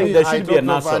 No. I'm saying there should be an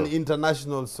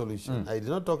international solution. I did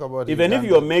not talk about even if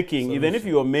you're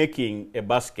making a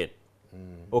basket,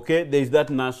 okay, there is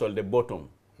that nassau at the bottom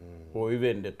or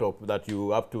even the top that you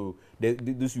have to,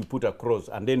 this you put across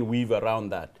and then weave around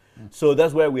that. So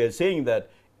that's why we are saying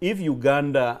that if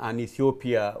Uganda and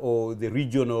Ethiopia or the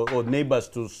region or neighbors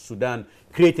to Sudan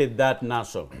created that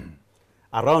nassau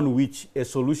around which a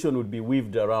solution would be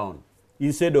weaved around,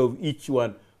 instead of each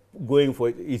one going for,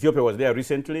 Ethiopia was there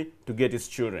recently to get its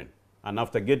children. And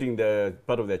after getting the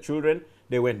part of their children,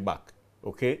 they went back,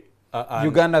 okay?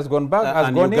 Uganda has gone back,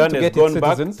 has gone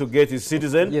in to get its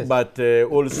citizens, yes. But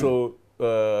also,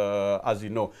 as you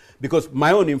know, because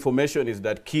my own information is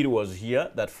that Kir was here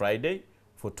that Friday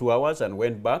for 2 hours and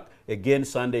went back. Again,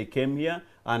 Sunday came here,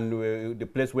 and the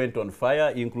place went on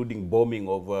fire, including bombing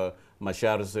of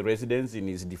Mashar's residence in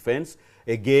his defense.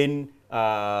 Again,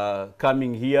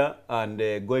 coming here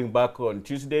and going back on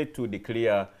Tuesday to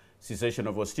declare cessation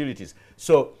of hostilities.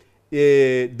 So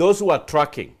those who are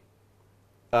tracking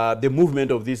the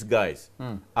movement of these guys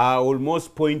are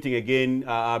almost pointing again,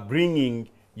 bringing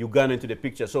Uganda into the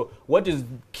picture. So what is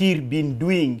Kir been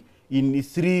doing in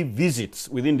his 3 visits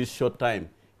within this short time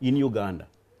in Uganda,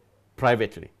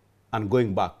 privately, and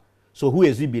going back? So who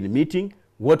has he been meeting?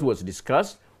 What was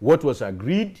discussed? What was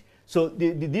agreed? So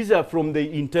these are from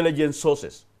the intelligence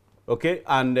sources, okay?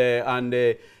 And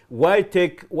why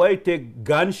take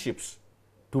gunships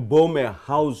to bomb a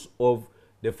house of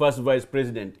the first vice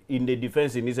president in the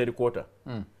defense in his headquarters?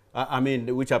 I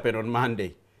mean, which happened on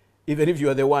Monday. Even if you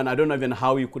are the one, I don't know even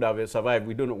how you could have survived.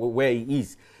 We don't know where he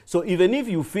is. So even if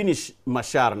you finish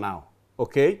Machar now,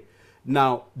 okay?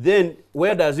 Now, then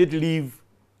where does it leave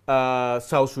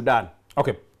South Sudan?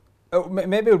 Okay.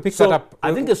 Maybe we'll pick that up.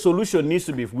 I think a solution needs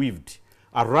to be weaved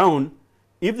around.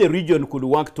 If the region could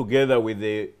work together with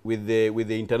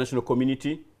the international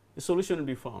community, a solution will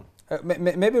be found.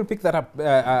 Maybe we'll pick that up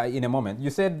in a moment. You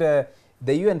said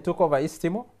the UN took over East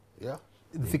Timor. Yeah.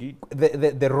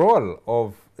 The role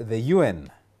of the UN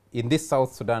in this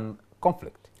South Sudan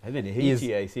conflict, even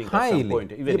Haiti, I think, highly, at some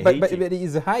point, even but it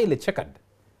is highly checkered.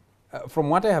 From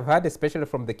what I have heard, especially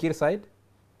from the Kir side,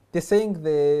 they're saying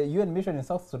the UN mission in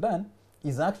South Sudan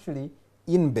is actually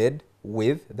in bed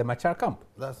with the Machar camp.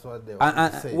 That's what they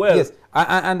say. Well, yes,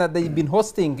 and that they've been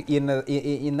hosting in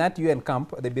that UN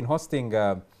camp. They've been hosting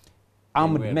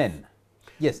armed men.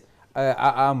 Yes,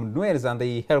 armed men, and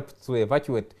they helped to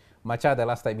evacuate Machar the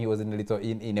last time he was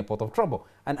in a pot of trouble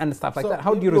and stuff like that.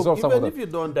 How do you resolve some of that? Even if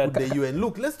you don't put the UN,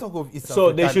 look, let's talk of East African.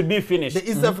 So they should be finished. The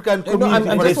East African community.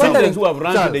 And the citizens who have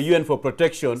run to the UN for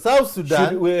protection, South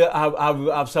Sudan,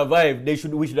 have survived.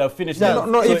 We should have finished. No,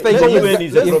 so if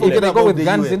they go with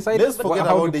guns inside, let's forget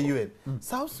about the UN.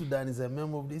 South Sudan is a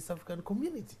member of the East African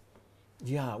community.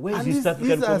 Yeah, where is East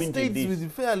African community? These are states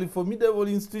with fairly formidable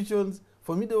institutions,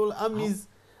 formidable armies.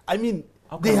 I mean,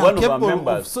 they are capable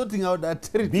of sorting out that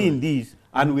territory. Being these,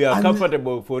 and we are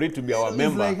comfortable for it to be our member.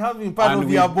 It's like having part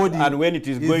of your body. And when it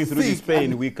is going through this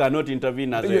pain, we cannot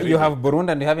intervene as you have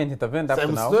Burundi and you haven't intervened up to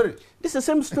now. Story. This is the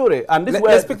same story. And this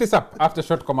let's pick this up after a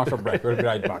short commercial break. We'll be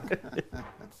right back.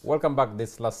 Welcome back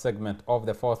this last segment of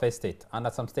the Fourth Estate. And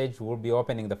at some stage, we'll be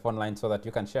opening the phone line so that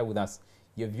you can share with us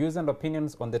your views and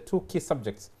opinions on the 2 key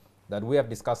subjects that we have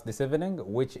discussed this evening,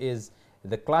 which is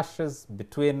the clashes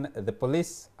between the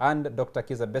police and Dr.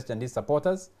 Kizza Besigye and his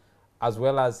supporters, as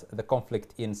well as the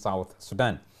conflict in South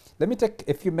Sudan. Let me take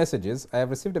a few messages. I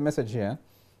have received a message here.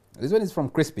 This one is from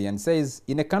Crispy and says,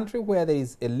 in a country where there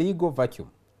is a legal vacuum,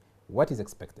 what is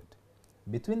expected?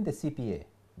 Between the CPA,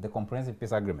 the Comprehensive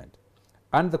Peace Agreement,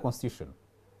 and the Constitution,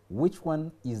 which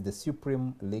one is the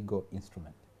supreme legal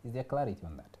instrument? Is there clarity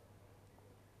on that?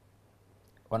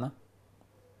 Honor?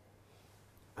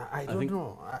 I don't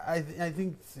know. I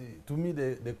think, to me,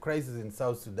 the crisis in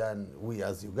South Sudan, we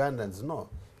as Ugandans know,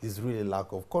 is really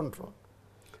lack of control.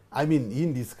 I mean,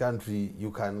 in this country,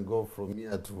 you can go from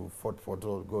here to Fort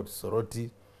Portal, go to Soroti.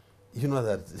 You know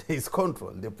that it's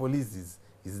control. The police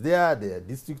is there, there are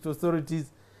district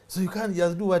authorities. So you can't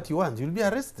just do what you want. You'll be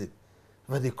arrested.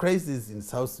 But the crisis in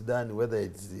South Sudan, whether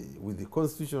it's with the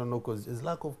constitution or no constitution, is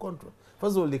lack of control.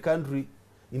 First of all, the country,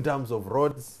 in terms of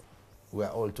roads, we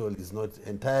are all told is not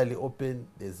entirely open.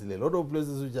 There's a lot of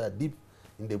places which are deep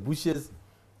in the bushes.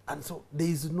 And so there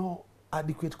is no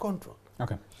adequate control.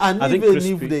 Okay. And even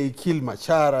if they kill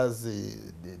Machar, as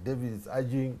David is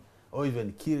urging, or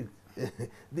even kill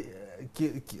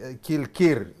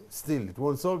Kir, still it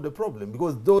won't solve the problem,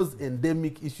 because those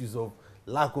endemic issues of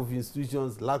lack of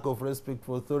institutions, lack of respect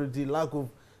for authority, lack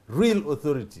of real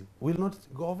authority will not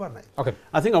go overnight. Okay.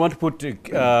 I think I want to put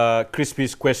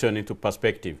Crispy's question into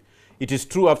perspective. It is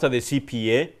true after the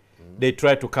CPA, they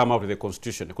tried to come out with a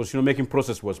constitution. The constitution making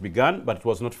process was begun, but it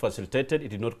was not facilitated. It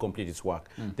did not complete its work.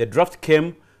 The draft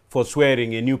came for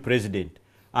swearing a new president.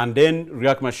 And then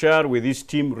Riek Machar with his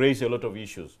team raised a lot of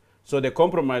issues. So the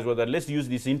compromise was that let's use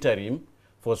this interim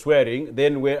for swearing.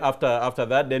 Then after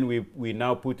that, then we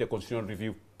now put a constitutional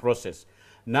review process.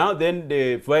 Now then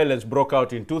the violence broke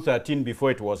out in 2013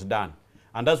 before it was done.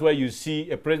 And that's why you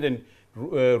see a president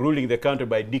ruling the country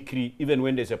by decree, even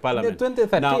when there's a parliament. In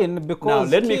 2013, because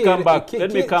let me come back Kir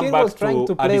to was trying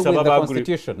to play Addis with the Ababa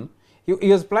Constitution. He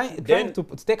was trying to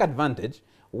take advantage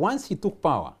once he took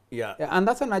power. Yeah. And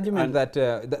that's an argument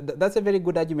that's a very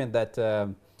good argument that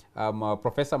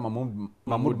Professor Mahmoud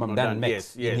Mamdan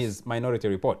makes in his minority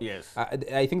report. Yes.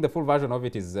 I think the full version of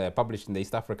it is published in the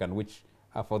East African, which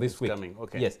for this week. Coming.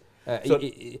 Okay. Yes. So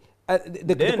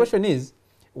the question is,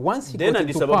 once he got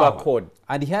into power,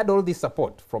 and he had all this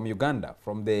support from Uganda,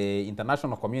 from the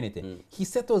international community, he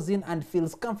settles in and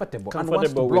feels comfortable and wants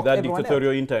to block with that everyone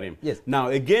dictatorial else. interim. Yes. Now,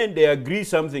 again, they agree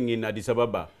something in Addis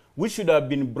Ababa, which should have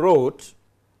been brought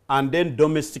and then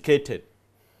domesticated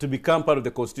to become part of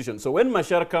the constitution. So when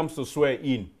Machar comes to swear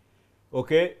in,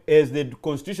 okay, is the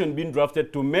constitution being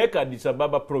drafted to make Addis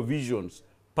Ababa provisions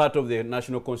part of the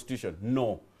national constitution?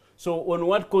 No. So on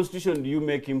what constitution do you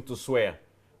make him to swear?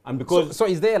 And because so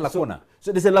is there a lacuna?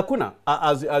 So there's a lacuna,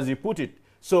 as you put it.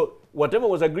 So whatever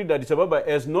was agreed at Addis Ababa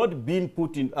has not been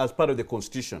put in as part of the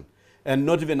constitution and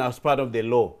not even as part of the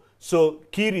law. So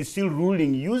Kir is still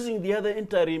ruling using the other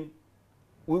interim,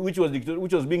 which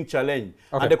was being challenged.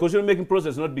 Okay. And the constitution making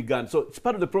process not begun. So it's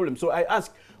part of the problem. So I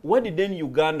ask, why did then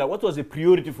Uganda, what was the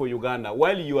priority for Uganda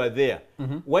while you are there?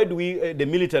 Why do we, the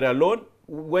military alone,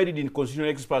 why did the constitutional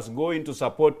experts go in to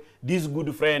support this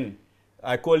good friend?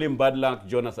 I call him Bad Luck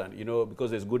Jonathan, you know, because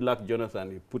there's Good Luck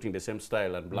Jonathan putting the same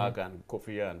style and black and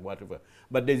coffee and whatever.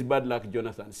 But there's Bad Luck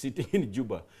Jonathan sitting in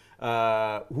Juba,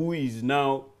 who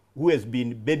has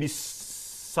been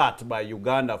babysat by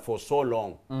Uganda for so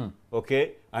long,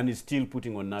 okay, and is still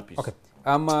putting on nappies. Okay.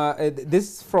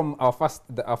 This from our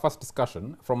first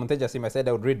discussion from Monteja Sim. I said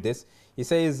I would read this. He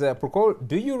says, Prokol,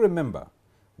 do you remember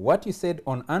what you said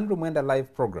on Andrew Mwenda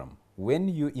live program when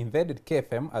you invaded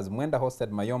KFM as Mwenda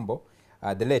hosted Mayombo,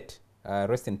 the late,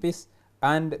 rest in peace,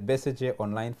 and Besigye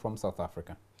online from South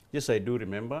Africa? Yes, I do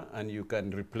remember, and you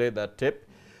can replay that tape.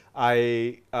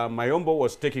 Mayombo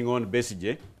was taking on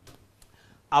Besigye.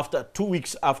 After 2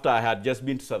 weeks after I had just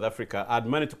been to South Africa, I had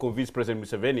managed to convince President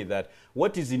Museveni that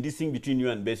what is in this thing between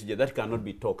you and Besigye, that cannot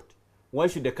be talked. Why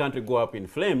should the country go up in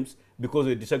flames because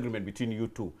of a disagreement between you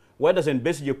two? Why doesn't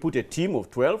Besigye put a team of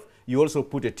 12? You also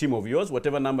put a team of yours,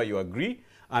 whatever number you agree.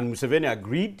 And Museveni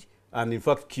agreed. And in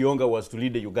fact, Kionga was to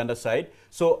lead the Uganda side.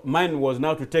 So mine was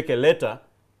now to take a letter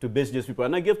to Besigye's people.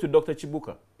 And I gave to Dr.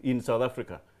 Chibuka in South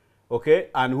Africa, okay,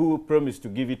 and who promised to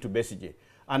give it to Besigye.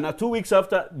 And 2 weeks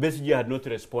after, Besigye had not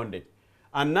responded.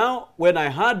 And now, when I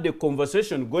had the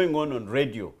conversation going on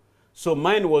radio, so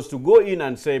mine was to go in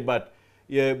and say, but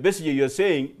Besigye, you're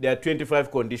saying there are 25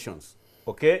 conditions,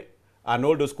 okay? And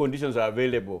all those conditions are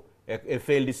available, a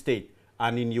failed state.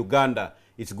 And in Uganda,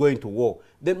 it's going to war.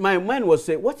 Then my mind was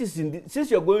saying, what is in this? Since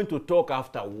you're going to talk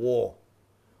after war,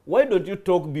 why don't you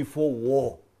talk before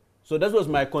war? So that was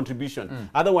my contribution.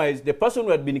 Otherwise, the person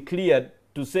who had been cleared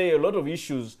to say a lot of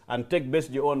issues and take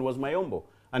Besigye on was Mayombo.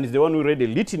 And he's the one who read a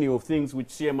litany of things which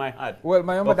CMI had. Well,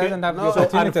 Mayombo doesn't have the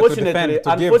opportunity to defend,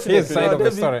 to give his side of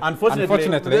the story.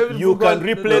 Unfortunately, you can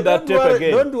replay that tape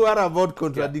again. Don't worry about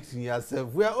contradicting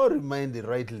yourself. We are all reminded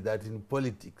rightly that in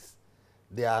politics,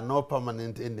 there are no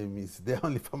permanent enemies. There are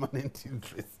only permanent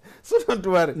interests. So don't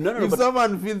worry. If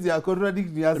someone feels you are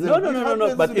contradicting yourself,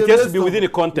 no. But it has to be within a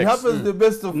context. It happens the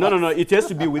best of No. It has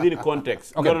to be within a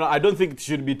context. Okay. No. I don't think it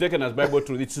should be taken as Bible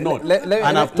truth. It's not.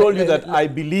 And I've told you that I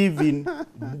believe in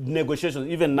negotiations.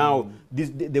 Even now,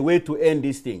 the way to end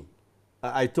this thing,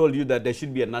 I told you that there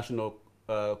should be a national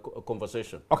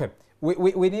conversation. Okay,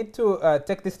 we need to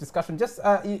take this discussion. Just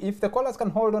if the callers can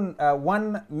hold on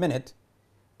 1 minute,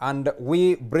 and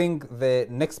we bring the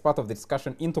next part of the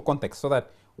discussion into context so that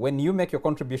when you make your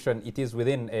contribution, it is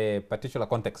within a particular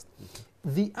context.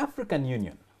 The African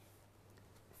Union,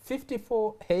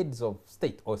 54 heads of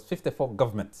state or 54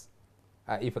 governments,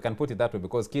 if I can put it that way,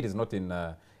 because Kir is not in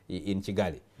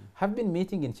Kigali, have been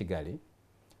meeting in Kigali.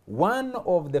 One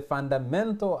of the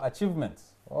fundamental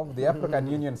achievements of the African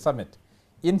Union Summit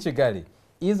in Kigali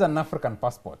is an African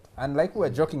passport. And like we were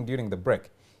joking during the break,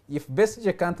 if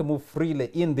Besigye can't move freely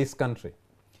in this country,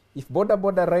 if border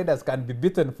riders can be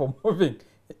beaten for moving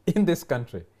in this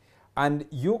country, and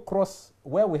you cross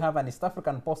where we have an East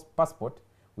African passport,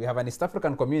 we have an East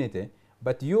African community,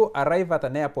 but you arrive at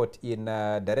an airport in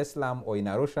Dar es Salaam or in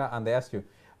Arusha and they ask you,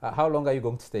 how long are you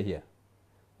going to stay here?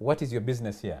 What is your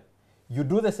business here? You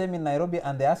do the same in Nairobi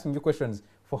and they're asking you questions,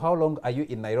 for how long are you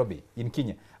in Nairobi, in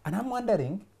Kenya? And I'm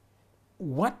wondering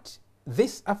what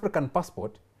this African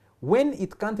passport, when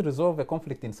it can't resolve a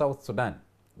conflict in South Sudan,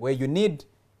 where you need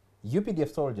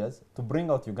UPDF soldiers to bring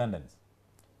out Ugandans,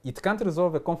 it can't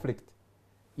resolve a conflict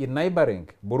in neighboring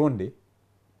Burundi,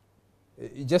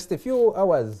 just a few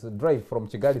hours drive from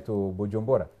Kigali to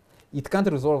Bujumbura, it can't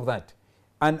resolve that.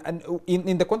 And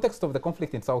in the context of the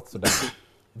conflict in South Sudan,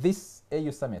 this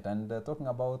AU summit and talking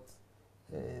about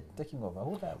taking over,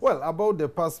 who does? Well, about the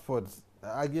passports,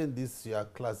 again, this is your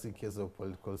classic case of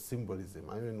political symbolism.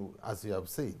 I mean, as you have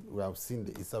said, we have seen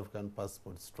the East African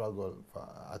passport struggle for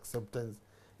acceptance.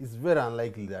 It's very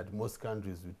unlikely that most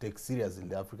countries will take seriously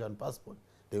the African passport.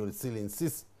 They will still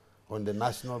insist on the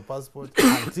national passport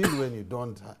until when you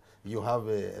don't, you have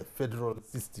a federal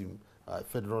system,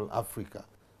 federal Africa.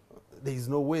 There is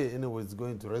no way anyone is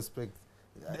going to respect.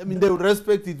 I mean, they would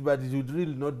respect it, but it would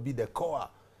really not be the core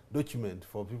document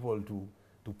for people to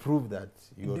prove that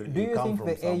you come from somewhere. Do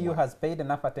you think the AU has paid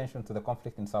enough attention to the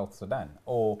conflict in South Sudan?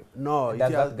 Or no, it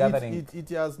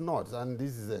has not. And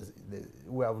this is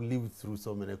we have lived through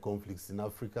so many conflicts in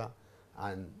Africa,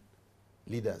 and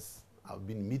leaders have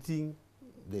been meeting.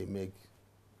 They make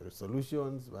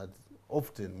resolutions, but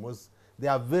often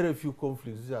there are very few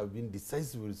conflicts which have been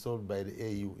decisively resolved by the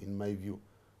AU, in my view,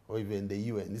 or even the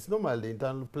UN. It's normally the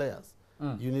internal players.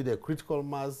 You need a critical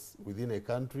mass within a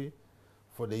country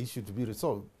for the issue to be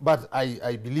resolved. But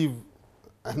I believe,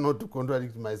 and not to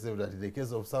contradict myself, that in the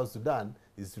case of South Sudan,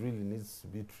 it really needs to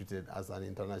be treated as an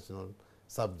international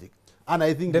subject. And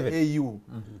I think David. the AU,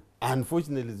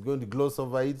 unfortunately, is going to gloss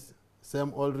over it,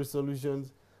 same old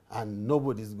resolutions, and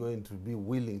nobody is going to be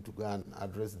willing to go and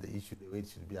address the issue the way it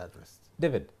should be addressed.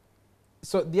 David,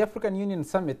 so the African Union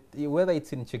Summit, whether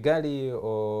it's in Kigali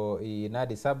or in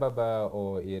Addis Ababa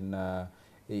or in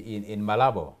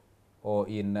Malabo or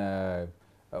in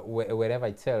wherever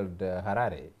it's held,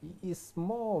 Harare, is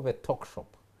more of a talk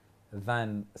shop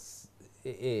than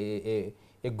a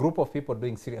group of people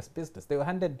doing serious business. They were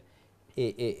handed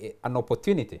an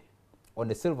opportunity on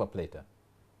a silver platter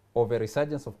of a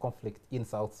resurgence of conflict in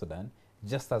South Sudan,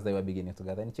 just as they were beginning to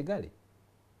gather in Kigali.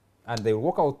 And they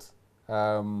walk out,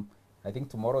 I think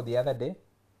tomorrow, the other day,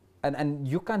 and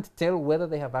you can't tell whether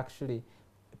they have actually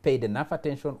paid enough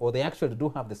attention or they actually do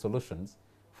have the solutions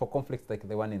for conflicts like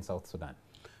the one in South Sudan.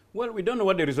 Well, we don't know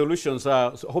what the resolutions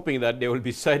are, so hoping that there will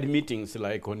be side meetings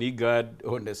like on IGAD,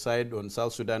 on the side on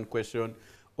South Sudan question,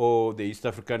 or the East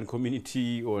African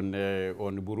community on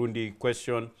Burundi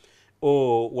question,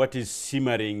 or what is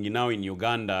simmering now in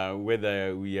Uganda,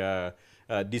 whether we are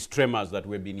these tremors that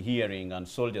we've been hearing and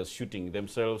soldiers shooting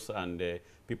themselves and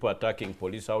people attacking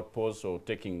police outposts or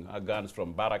taking guns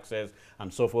from barracks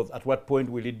and so forth. At what point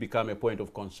will it become a point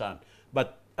of concern?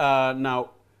 But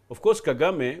now, of course,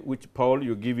 Kagame, which Paul,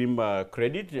 you give him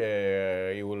credit,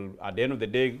 he will at the end of the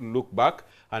day look back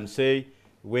and say,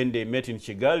 when they met in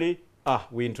Kigali,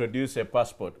 we introduced a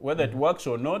passport. Whether it works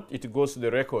or not, it goes to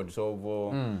the records of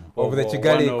the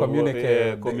Kigali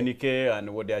communique and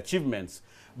what the achievements.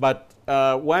 But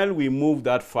while we move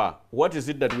that far, what is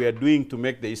it that we are doing to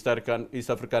make the East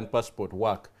African passport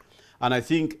work? And I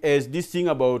think as this thing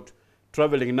about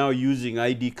traveling now using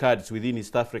ID cards within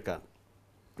East Africa,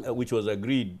 which was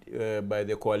agreed by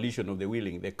the coalition of the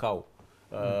willing, the cow,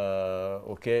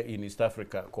 okay, in East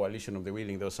Africa, coalition of the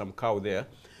willing, there was some cow there.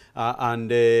 Are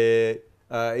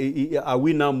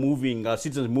we now moving,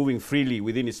 citizens moving freely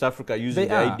within East Africa using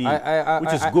the ID,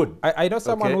 which is good? I know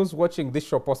someone who's watching this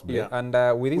show possibly, and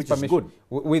with his permission,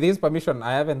 with his permission,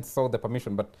 I haven't saw the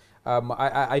permission, but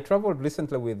I traveled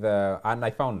recently with, and I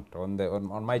found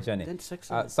on my journey,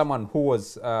 someone who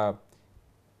was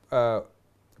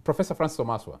Professor Francis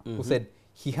Omaswa, who said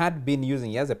he had been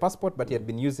using, he has a passport, but he had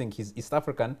been using his East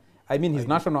African I mean his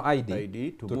national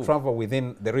ID, to to move. travel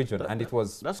within the region, and it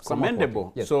was That's somewhat commendable.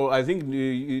 working. Yes. So I think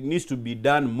it needs to be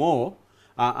done more,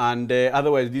 and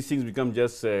otherwise these things become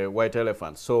just white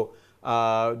elephants. So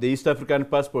the East African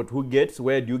passport, who gets,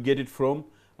 where do you get it from,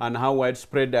 and how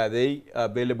widespread are they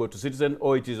available to citizens,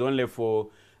 or it is only for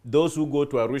those who go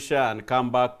to Arusha and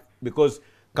come back? Because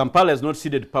Kampala has not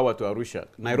ceded power to Arusha.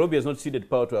 Nairobi has not ceded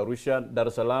power to Arusha, Dar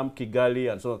es Salaam,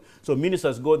 Kigali, and so on. So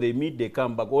ministers go, they meet, they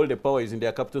come back. All the power is in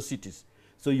their capital cities.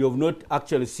 So you have not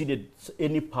actually ceded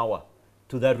any power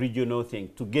to that regional thing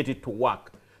to get it to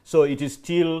work. So it is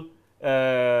still,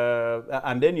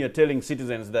 and then you're telling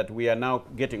citizens that we are now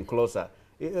getting closer.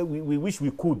 We wish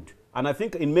we could. And I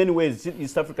think in many ways,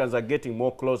 East Africans are getting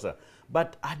more closer.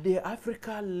 But at the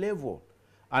Africa level,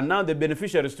 and now the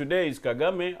beneficiaries today is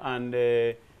Kagame and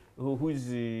who is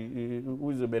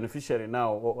the beneficiary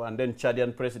now, and then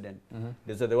Chadian president.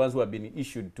 These are the ones who have been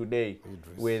issued today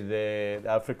with the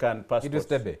African passports. Idris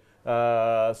Deby.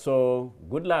 So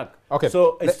good luck. Okay.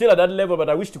 So it's still at that level, but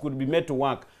I wish it could be made to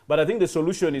work. But I think the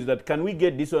solution is that can we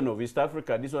get this one of East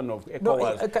Africa, this one of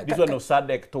ECOWAS, this one of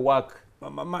SADC to work?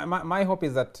 My hope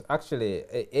is that actually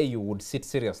AU would sit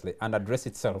seriously and address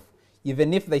itself,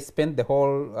 even if they spend the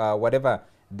whole,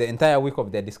 the entire week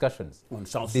of their discussions on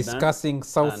South discussing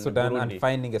South Sudan Burundi. and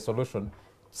finding a solution.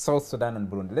 South Sudan and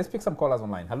Burundi. Let's pick some callers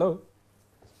online. Hello?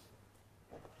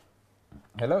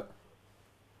 Hello?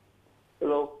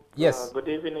 Hello. Yes. Good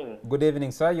evening. Good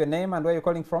evening, sir. Your name and where you're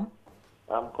calling from?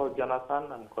 I'm called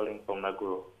Jonathan. I'm calling from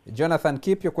Naguru. Jonathan,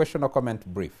 keep your question or comment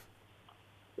brief.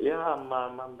 Yeah,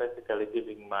 I'm basically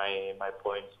giving my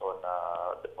points on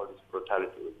the police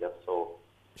brutality we just saw.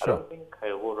 Sure. I don't think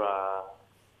Kayihura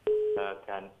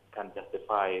can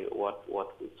justify what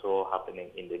we saw happening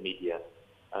in the media,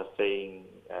 saying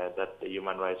that the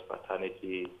human rights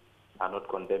fraternity are not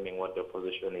condemning what the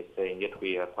opposition is saying. Yet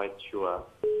we are quite sure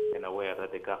and aware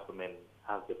that the government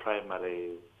has the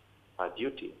primary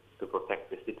duty to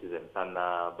protect the citizens. And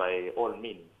by all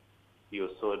means, you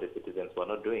saw the citizens were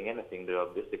not doing anything. They were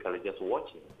basically just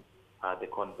watching the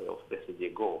convoy of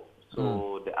Besigye go.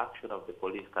 So the action of the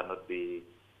police cannot be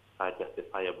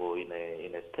justifiable in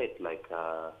a state like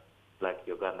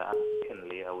Uganda. And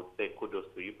secondly, I would say kudos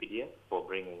to UPDF for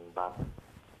bringing back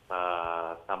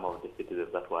some of the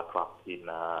citizens that were trapped in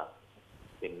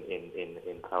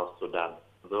South Sudan.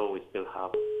 Though we still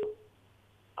have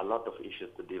a lot of issues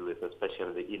to deal with,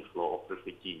 especially the inflow of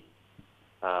refugees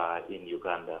in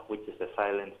Uganda, which is a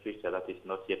silent feature that is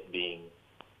not yet being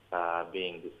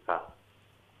discussed.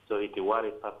 So it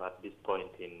worries us at this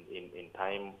point in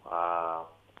time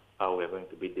how we're going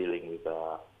to be dealing with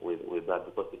that,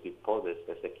 because it poses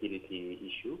a security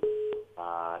issue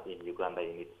in Uganda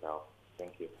in itself.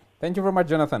 Thank you. Thank you very much,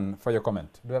 Jonathan, for your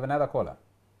comment. Do we have another caller?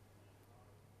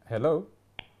 Hello?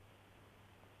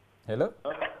 Hello?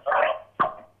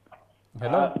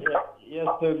 Hello? Yes,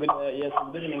 sir.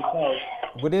 Good evening, sir.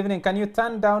 Good evening. Can you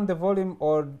turn down the volume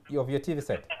of your TV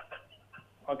set?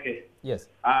 Okay. Yes.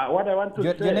 What I want to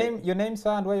say... Your name, sir,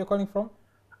 and where you're calling from?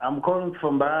 I'm calling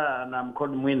from Bara, and I'm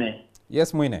called Mwine.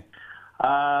 Yes, Mwine.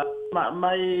 I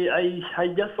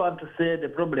just want to say the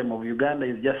problem of Uganda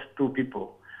is just two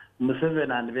people,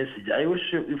 Museveni and Besigye. I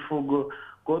wish if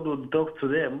God would talk to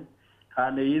them,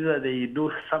 and either they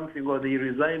do something or they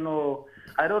resign, or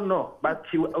I don't know. But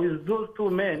with those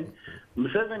two men,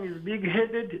 Museveni is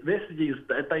big-headed, Besigye is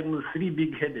at times 3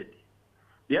 big-headed.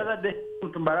 The other day, to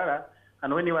Mbarara,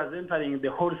 and when he was entering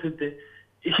the whole city,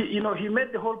 he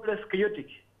made the whole place chaotic.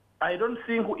 I don't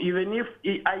think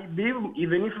I believe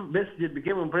even if Besigye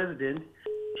became president,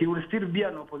 he will still be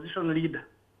an opposition leader.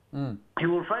 He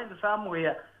will find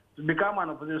somewhere to become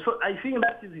an opposition. So I think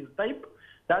that is his type.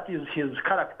 That is his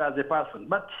character as a person.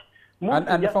 But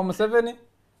and for Museveni?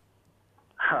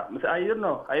 I don't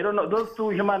know. Those two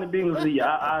human beings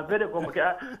are very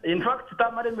complicated. In fact,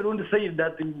 Tamare Mirundi said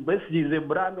that Besigye is a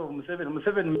brand of Museveni.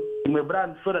 Museveni is a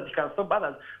brand so that he can stop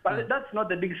others. But that's not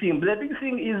the big thing. The big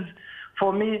thing is,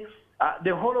 for me,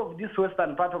 the whole of this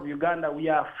western part of Uganda,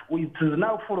 it is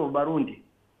now full of Barundi.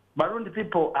 Barundi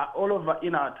people are all over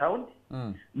in our town.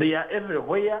 They are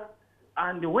everywhere.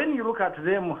 And when you look at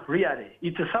them, really,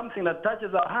 it is something that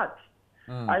touches our heart.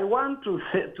 I want to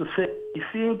say, I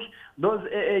think those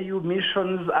AAU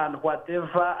missions and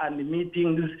whatever and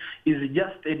meetings is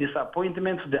just a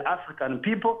disappointment to the African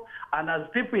people and as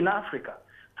people in Africa.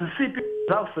 To see people in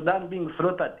South Sudan being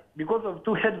slaughtered because of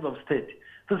 2 heads of state.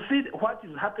 To see what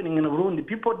is happening in Burundi,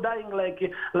 people dying like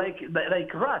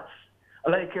rats,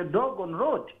 like a dog on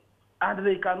road, and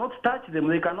they cannot touch them,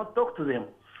 they cannot talk to them.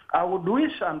 I would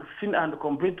wish and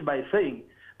complete by saying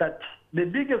that the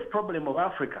biggest problem of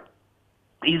Africa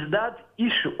is that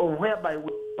issue of whereby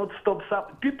we not stop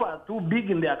some people are too big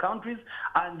in their countries,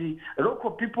 and the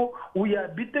local people, we are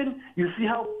beaten. You see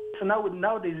how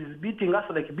nowadays is beating us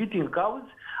like beating cows,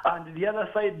 and the other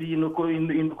side in whatever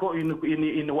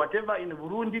in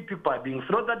Burundi, people are being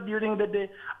slaughtered during the day,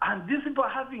 and these people are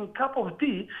having a cup of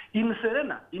tea in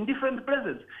Serena in different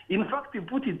places. In fact, you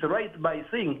put it right by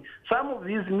saying some of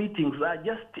these meetings are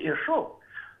just a show.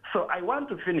 So I want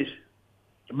to finish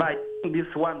by this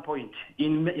one point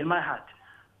in my heart.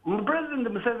 President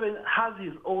Museveni has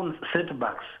his own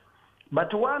setbacks,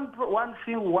 but one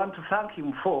thing we want to thank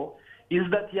him for is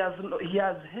that he has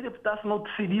helped us not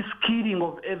see this killing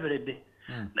of every day.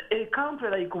 A country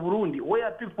like Burundi,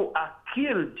 where people are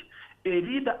killed, a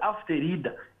leader after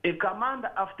leader, a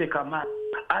commander after commander,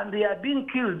 and they are being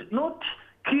killed, not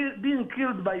being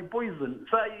killed by poison.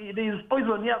 So there is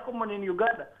poison here common in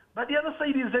Uganda, but the other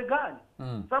side is a gun.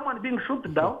 Someone being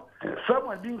shot down,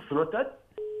 someone being slaughtered,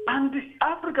 and the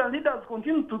African leaders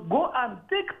continue to go and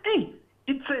take tea.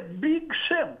 It's a big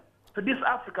shame to this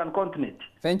African continent.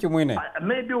 Thank you, Mwine.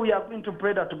 Maybe we are going to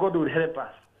pray that God will help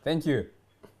us. Thank you.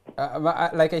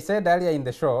 Like I said earlier in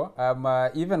the show,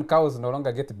 even cows no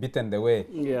longer get beaten the way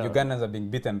Ugandans are being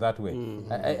beaten that way.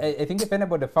 I think if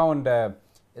anybody found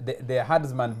their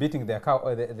herdsman beating their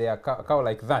cow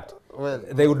like that, well,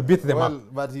 they would beat them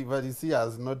up. But you see,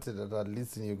 as noted that at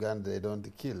least in Uganda they don't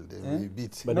kill, they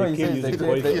beat. But no, he says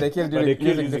they kill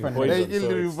using different poison. They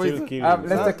kill using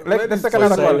poison. Let's take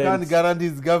another call. Can't guarantee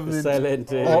his government.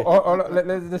 Silent.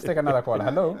 Let's take another call.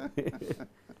 Hello.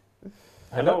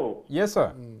 Hello. Yes,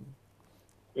 sir.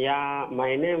 Yeah,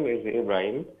 my name is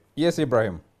Ibrahim. Yes,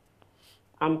 Ibrahim.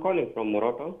 I'm calling from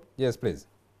Moroto. Yes, please.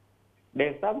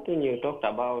 There's something you talked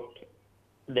about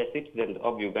the citizens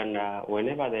of Uganda.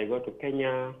 Whenever they go to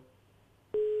Kenya,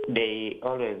 they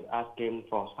always ask him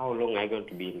for how long are you going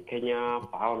to be in Kenya,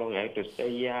 for how long are you to stay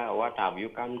here, what have you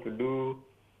come to do.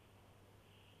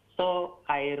 So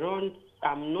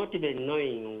I'm not even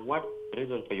knowing what the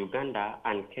reason for Uganda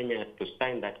and Kenya to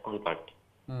sign that contract.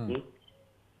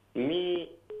 Me,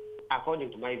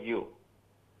 according to my view,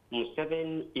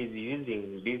 Museveni is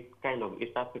using this kind of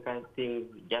East African things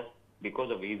just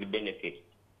because of his benefits.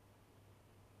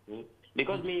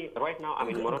 Because me, right now, I'm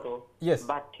in Moroto. Yes.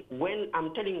 But when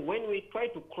we try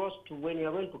to cross to when we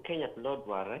are going to Kenya to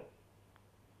Lodwar,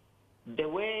 the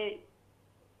way...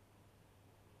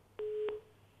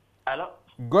 Hello?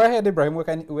 Go ahead, Ibrahim.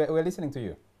 We're listening to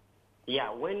you.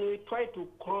 Yeah, when we try to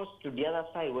cross to the other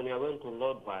side, when we are going to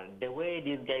Lodwar, the way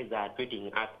these guys are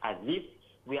treating us as if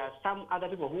we are some other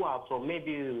people who are from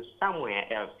maybe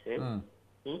somewhere else.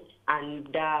 And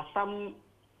there are some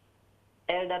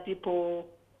elder people,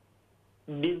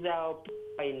 these are people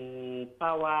in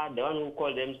power, the one who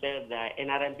call themselves the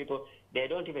NRM people, they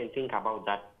don't even think about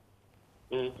that.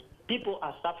 People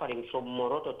are suffering from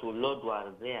Moroto to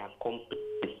Lodwar. They are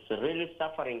really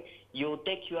suffering. You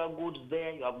take your goods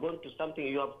there, you have gone to something,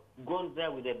 you have gone there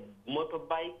with a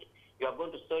motorbike, you are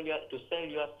going to sell you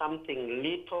something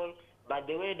little, but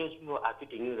the way those people are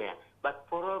treating you there. But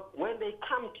when they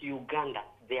come to Uganda,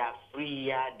 they are free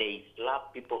here, they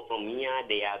slap people from here,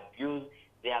 they abuse,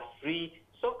 they are free.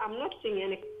 So I'm not seeing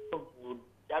any of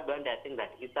that one. I think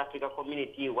that East Africa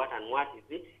community, what and what is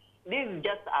it? This is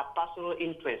just a personal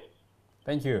interest.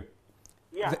 Thank you.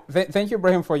 Yeah. Thank you,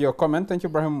 Ibrahim, for your comment. Thank you,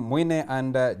 Ibrahim, Mwine,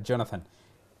 and Jonathan.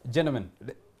 Gentlemen,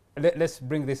 let's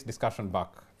bring this discussion back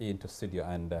into studio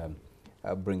and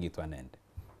bring it to an end.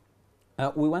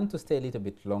 We want to stay a little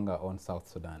bit longer on South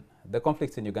Sudan. The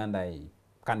conflicts in Uganda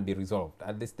can be resolved.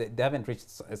 At least they haven't reached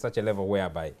such a level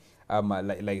whereby,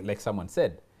 like someone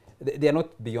said, they are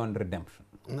not beyond redemption.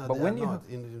 No, but they when are you not.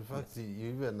 In fact, you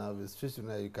even have a situation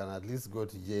where you can at least go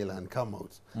to jail and come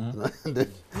out. But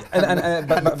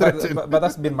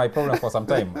that's been my problem for some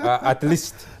time. At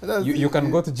least you can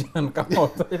go to jail and come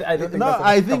out. I don't think no, that's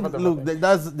I think, look,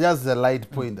 that's the light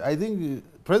point. I think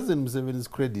President Museveni's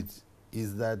credit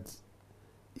is that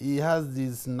he has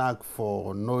this knack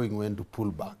for knowing when to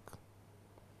pull back.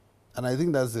 And I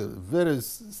think that's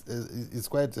it's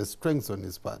quite a strength on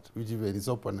his part, which even his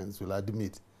opponents will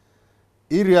admit.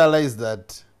 He realized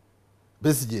that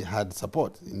Besigye had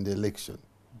support in the election.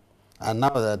 And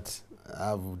now that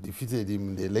I've defeated him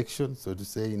in the election, so to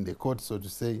say, in the court, so to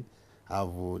say,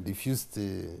 I've diffused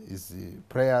his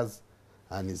prayers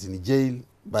and he's in jail,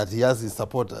 but he has his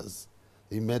supporters.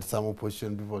 He met some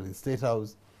opposition people in State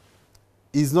House.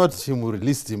 It's not him who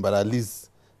released him, but at least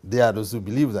they are those who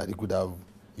believe that he could have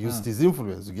used his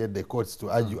influence to get the courts to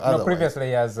argue otherwise. Previously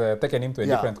he has taken him to a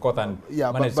different court and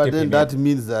managed but to keep then him that in.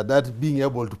 means that being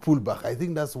able to pull back, I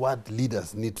think that's what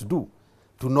leaders need to do,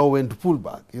 to know when to pull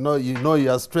back. You know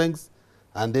your strengths,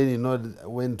 and then you know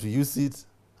when to use it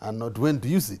and not when to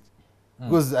use it.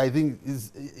 Because I think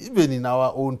it's, even in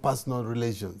our own personal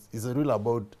relations, it's really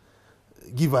about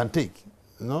give and take,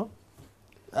 you know?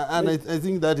 And I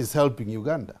think that is helping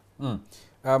Uganda.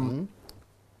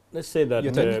 Let's say that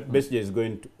Your take? Besigye is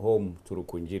going home to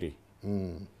Rukunjiri.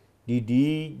 Did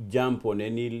he jump on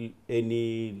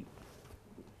any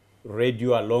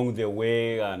radio along the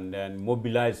way and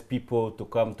mobilize people to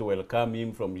come to welcome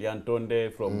him from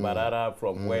Liantonde, from Barara,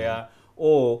 from where?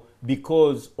 Or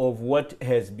because of what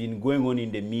has been going on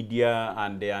in the media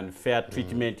and the unfair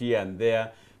treatment here and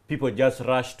there, people just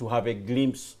rush to have a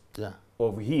glimpse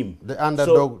of him. The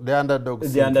underdog, the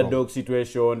underdog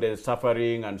situation, the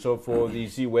suffering and so forth.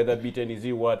 Is he weather beaten? Is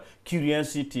he what?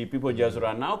 Curiosity, people just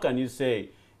run. How can you say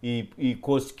he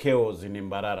caused chaos in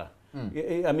Mbarara?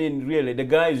 I mean, really, the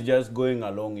guy is just going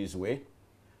along his way.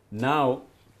 Now,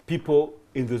 people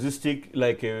enthusiastic,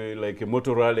 like a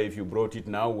motor rally, if you brought it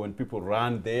now, when people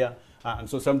run there, and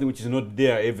so something which is not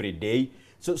there every day.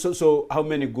 So how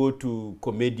many go to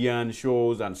comedian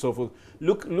shows and so forth?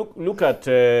 Look at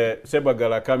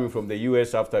Sebagala coming from the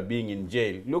US after being in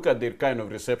jail. Look at the kind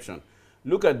of reception.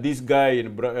 Look at this guy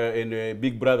in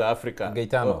Big Brother Africa.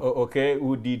 Gaetano. Okay,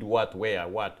 who did what, where,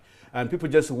 what. And people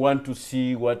just want to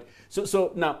see what.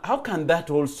 So now, how can that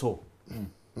also?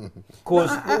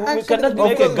 Because we cannot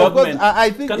make a government. I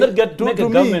think cannot make a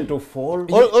government to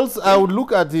fall. Also, I would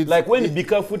look at it like when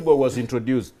Bika football was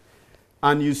introduced,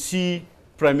 and you see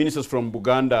prime ministers from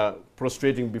Buganda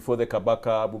prostrating before the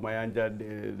Kabaka, Abu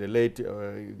Mayanja, the late,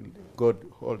 God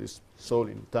hold his soul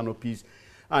in eternal peace,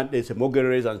 and there's a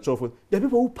Mogeres and so forth. There are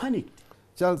people who panicked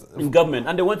in government,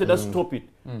 and they wanted us to stop it.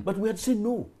 But we had said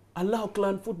no, allow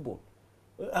clan football.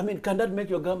 I mean, can that make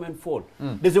your government fall?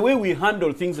 There's a way we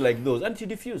handle things like those, and she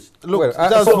diffused. Look,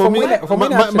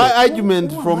 my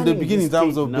argument from the beginning in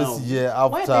terms of Besigye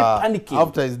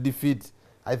after his defeat,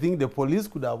 I think the police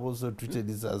could have also treated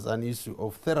this as an issue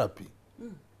of therapy.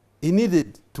 He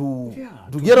needed to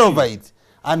get over it,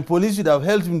 and police should have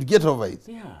helped him to get over it.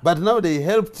 But now they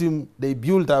helped him, they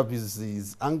built up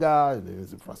his anger,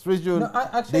 his frustration. No,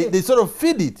 actually, they sort of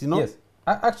feed it, you know? Yes.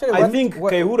 Actually, I think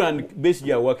Kaihura and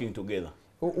Besigye are working together.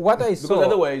 What I saw, because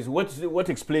otherwise, what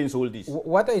explains all this?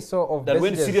 What I saw of that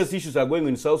when serious issues are going on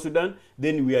in South Sudan,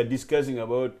 then we are discussing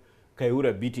about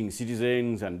Kaihura beating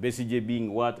citizens and Besigye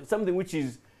being what? Something which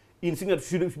is in Singapore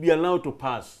should be allowed to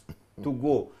pass, to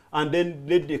go, and then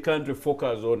let the country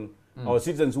focus on our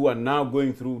citizens who are now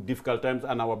going through difficult times,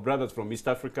 and our brothers from East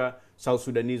Africa, South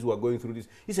Sudanese who are going through this.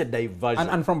 It's a diversion.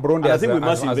 And from Burundi, and I think we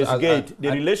must investigate the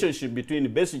relationship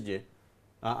between Besigye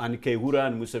and Kaihura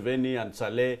and Museveni and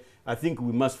Saleh. I think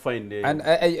we must find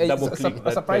a double click.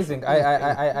 Surprising.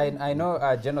 I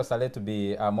know General Saleh to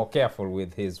be more careful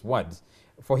with his words.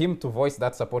 For him to voice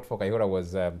that support for Kaihura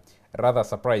was rather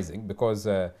surprising, because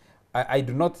I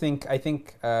do not think, I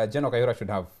think General Kaihura should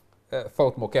have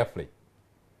thought more carefully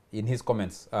in his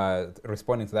comments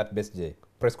responding to that Besigye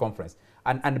press conference.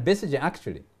 And Besigye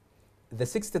actually, the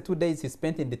 62 days he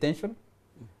spent in detention,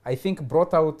 I think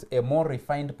brought out a more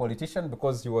refined politician,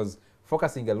 because he was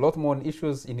focusing a lot more on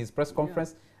issues in his press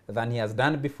conference than he has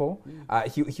done before.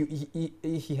 He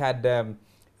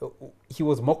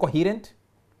was more coherent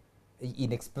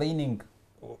in explaining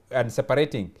and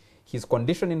separating his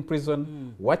condition in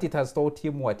prison, what it has taught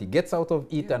him, what he gets out of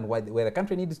it, and where the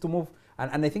country needs to move.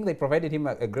 And I think they provided him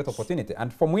a great opportunity.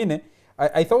 And for Mwine,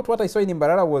 I thought what I saw in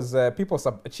Mbarara was people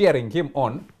cheering him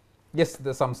on. Yes,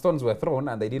 some stones were thrown,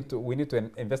 and we need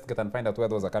to investigate and find out where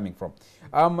those are coming from.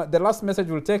 The last message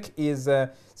we'll take is,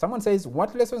 someone says,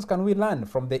 what lessons can we learn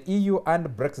from the EU and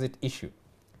Brexit issue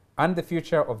and the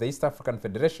future of the East African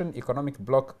Federation, Economic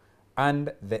Bloc,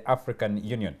 and the African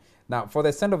Union? Now, for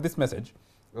the send of this message,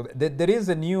 there is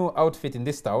a new outfit in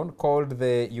this town called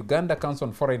the Uganda Council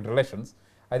on Foreign Relations.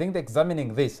 I think they're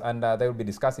examining this, and they will be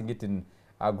discussing it in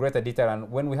greater detail.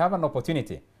 And when we have an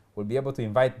opportunity, we'll be able to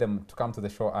invite them to come to the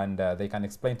show, and they can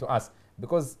explain to us,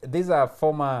 because these are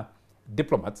former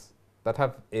diplomats that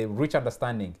have a rich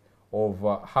understanding of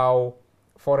how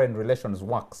foreign relations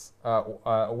work.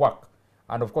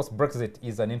 And of course, Brexit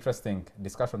is an interesting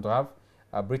discussion to have.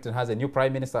 Britain has a new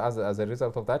prime minister as a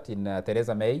result of that in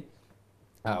Theresa May.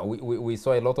 We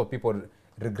saw a lot of people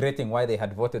regretting why they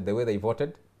had voted the way they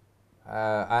voted,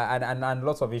 and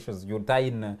lots of issues. You tie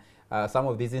in some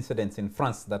of these incidents in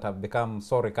France that have become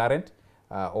so recurrent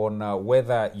on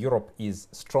whether Europe is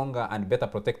stronger and better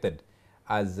protected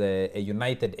as a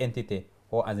united entity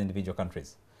or as individual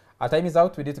countries. Our time is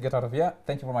out. We need to get out of here.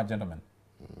 Thank you very much, gentlemen.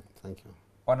 Thank you.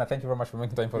 Honor, thank you very much for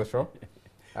making time for the show.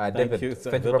 David, Thank you.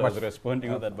 thank you very I was much.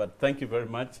 responding on that, but thank you very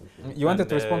much. You wanted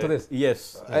to respond to this?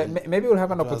 Yes. Maybe we'll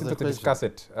have an It was opportunity a to discuss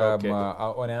it Okay.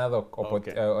 on another,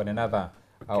 Okay.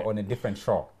 on a different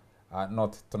show,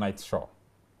 not tonight's show.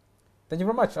 Thank you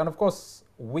very much. And of course,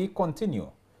 we continue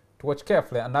to watch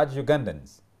carefully and urge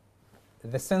Ugandans.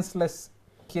 The senseless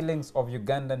killings of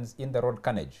Ugandans in the road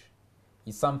carnage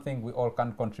is something we all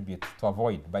can contribute to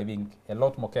avoid by being a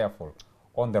lot more careful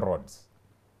on the roads.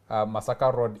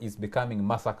 Massacre Road is becoming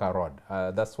Massacre Road.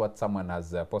 That's what someone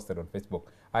has posted on Facebook.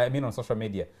 I mean on social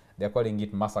media. They're calling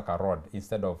it Massacre Road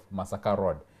instead of Massacre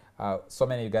Road. So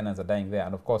many Ugandans are dying there.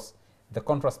 And of course, the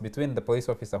contrast between the police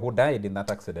officer who died in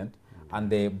that accident and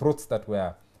the brutes that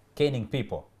were caning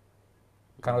people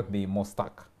cannot be more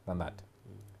stark than that.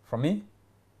 From me,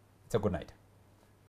 it's a good night.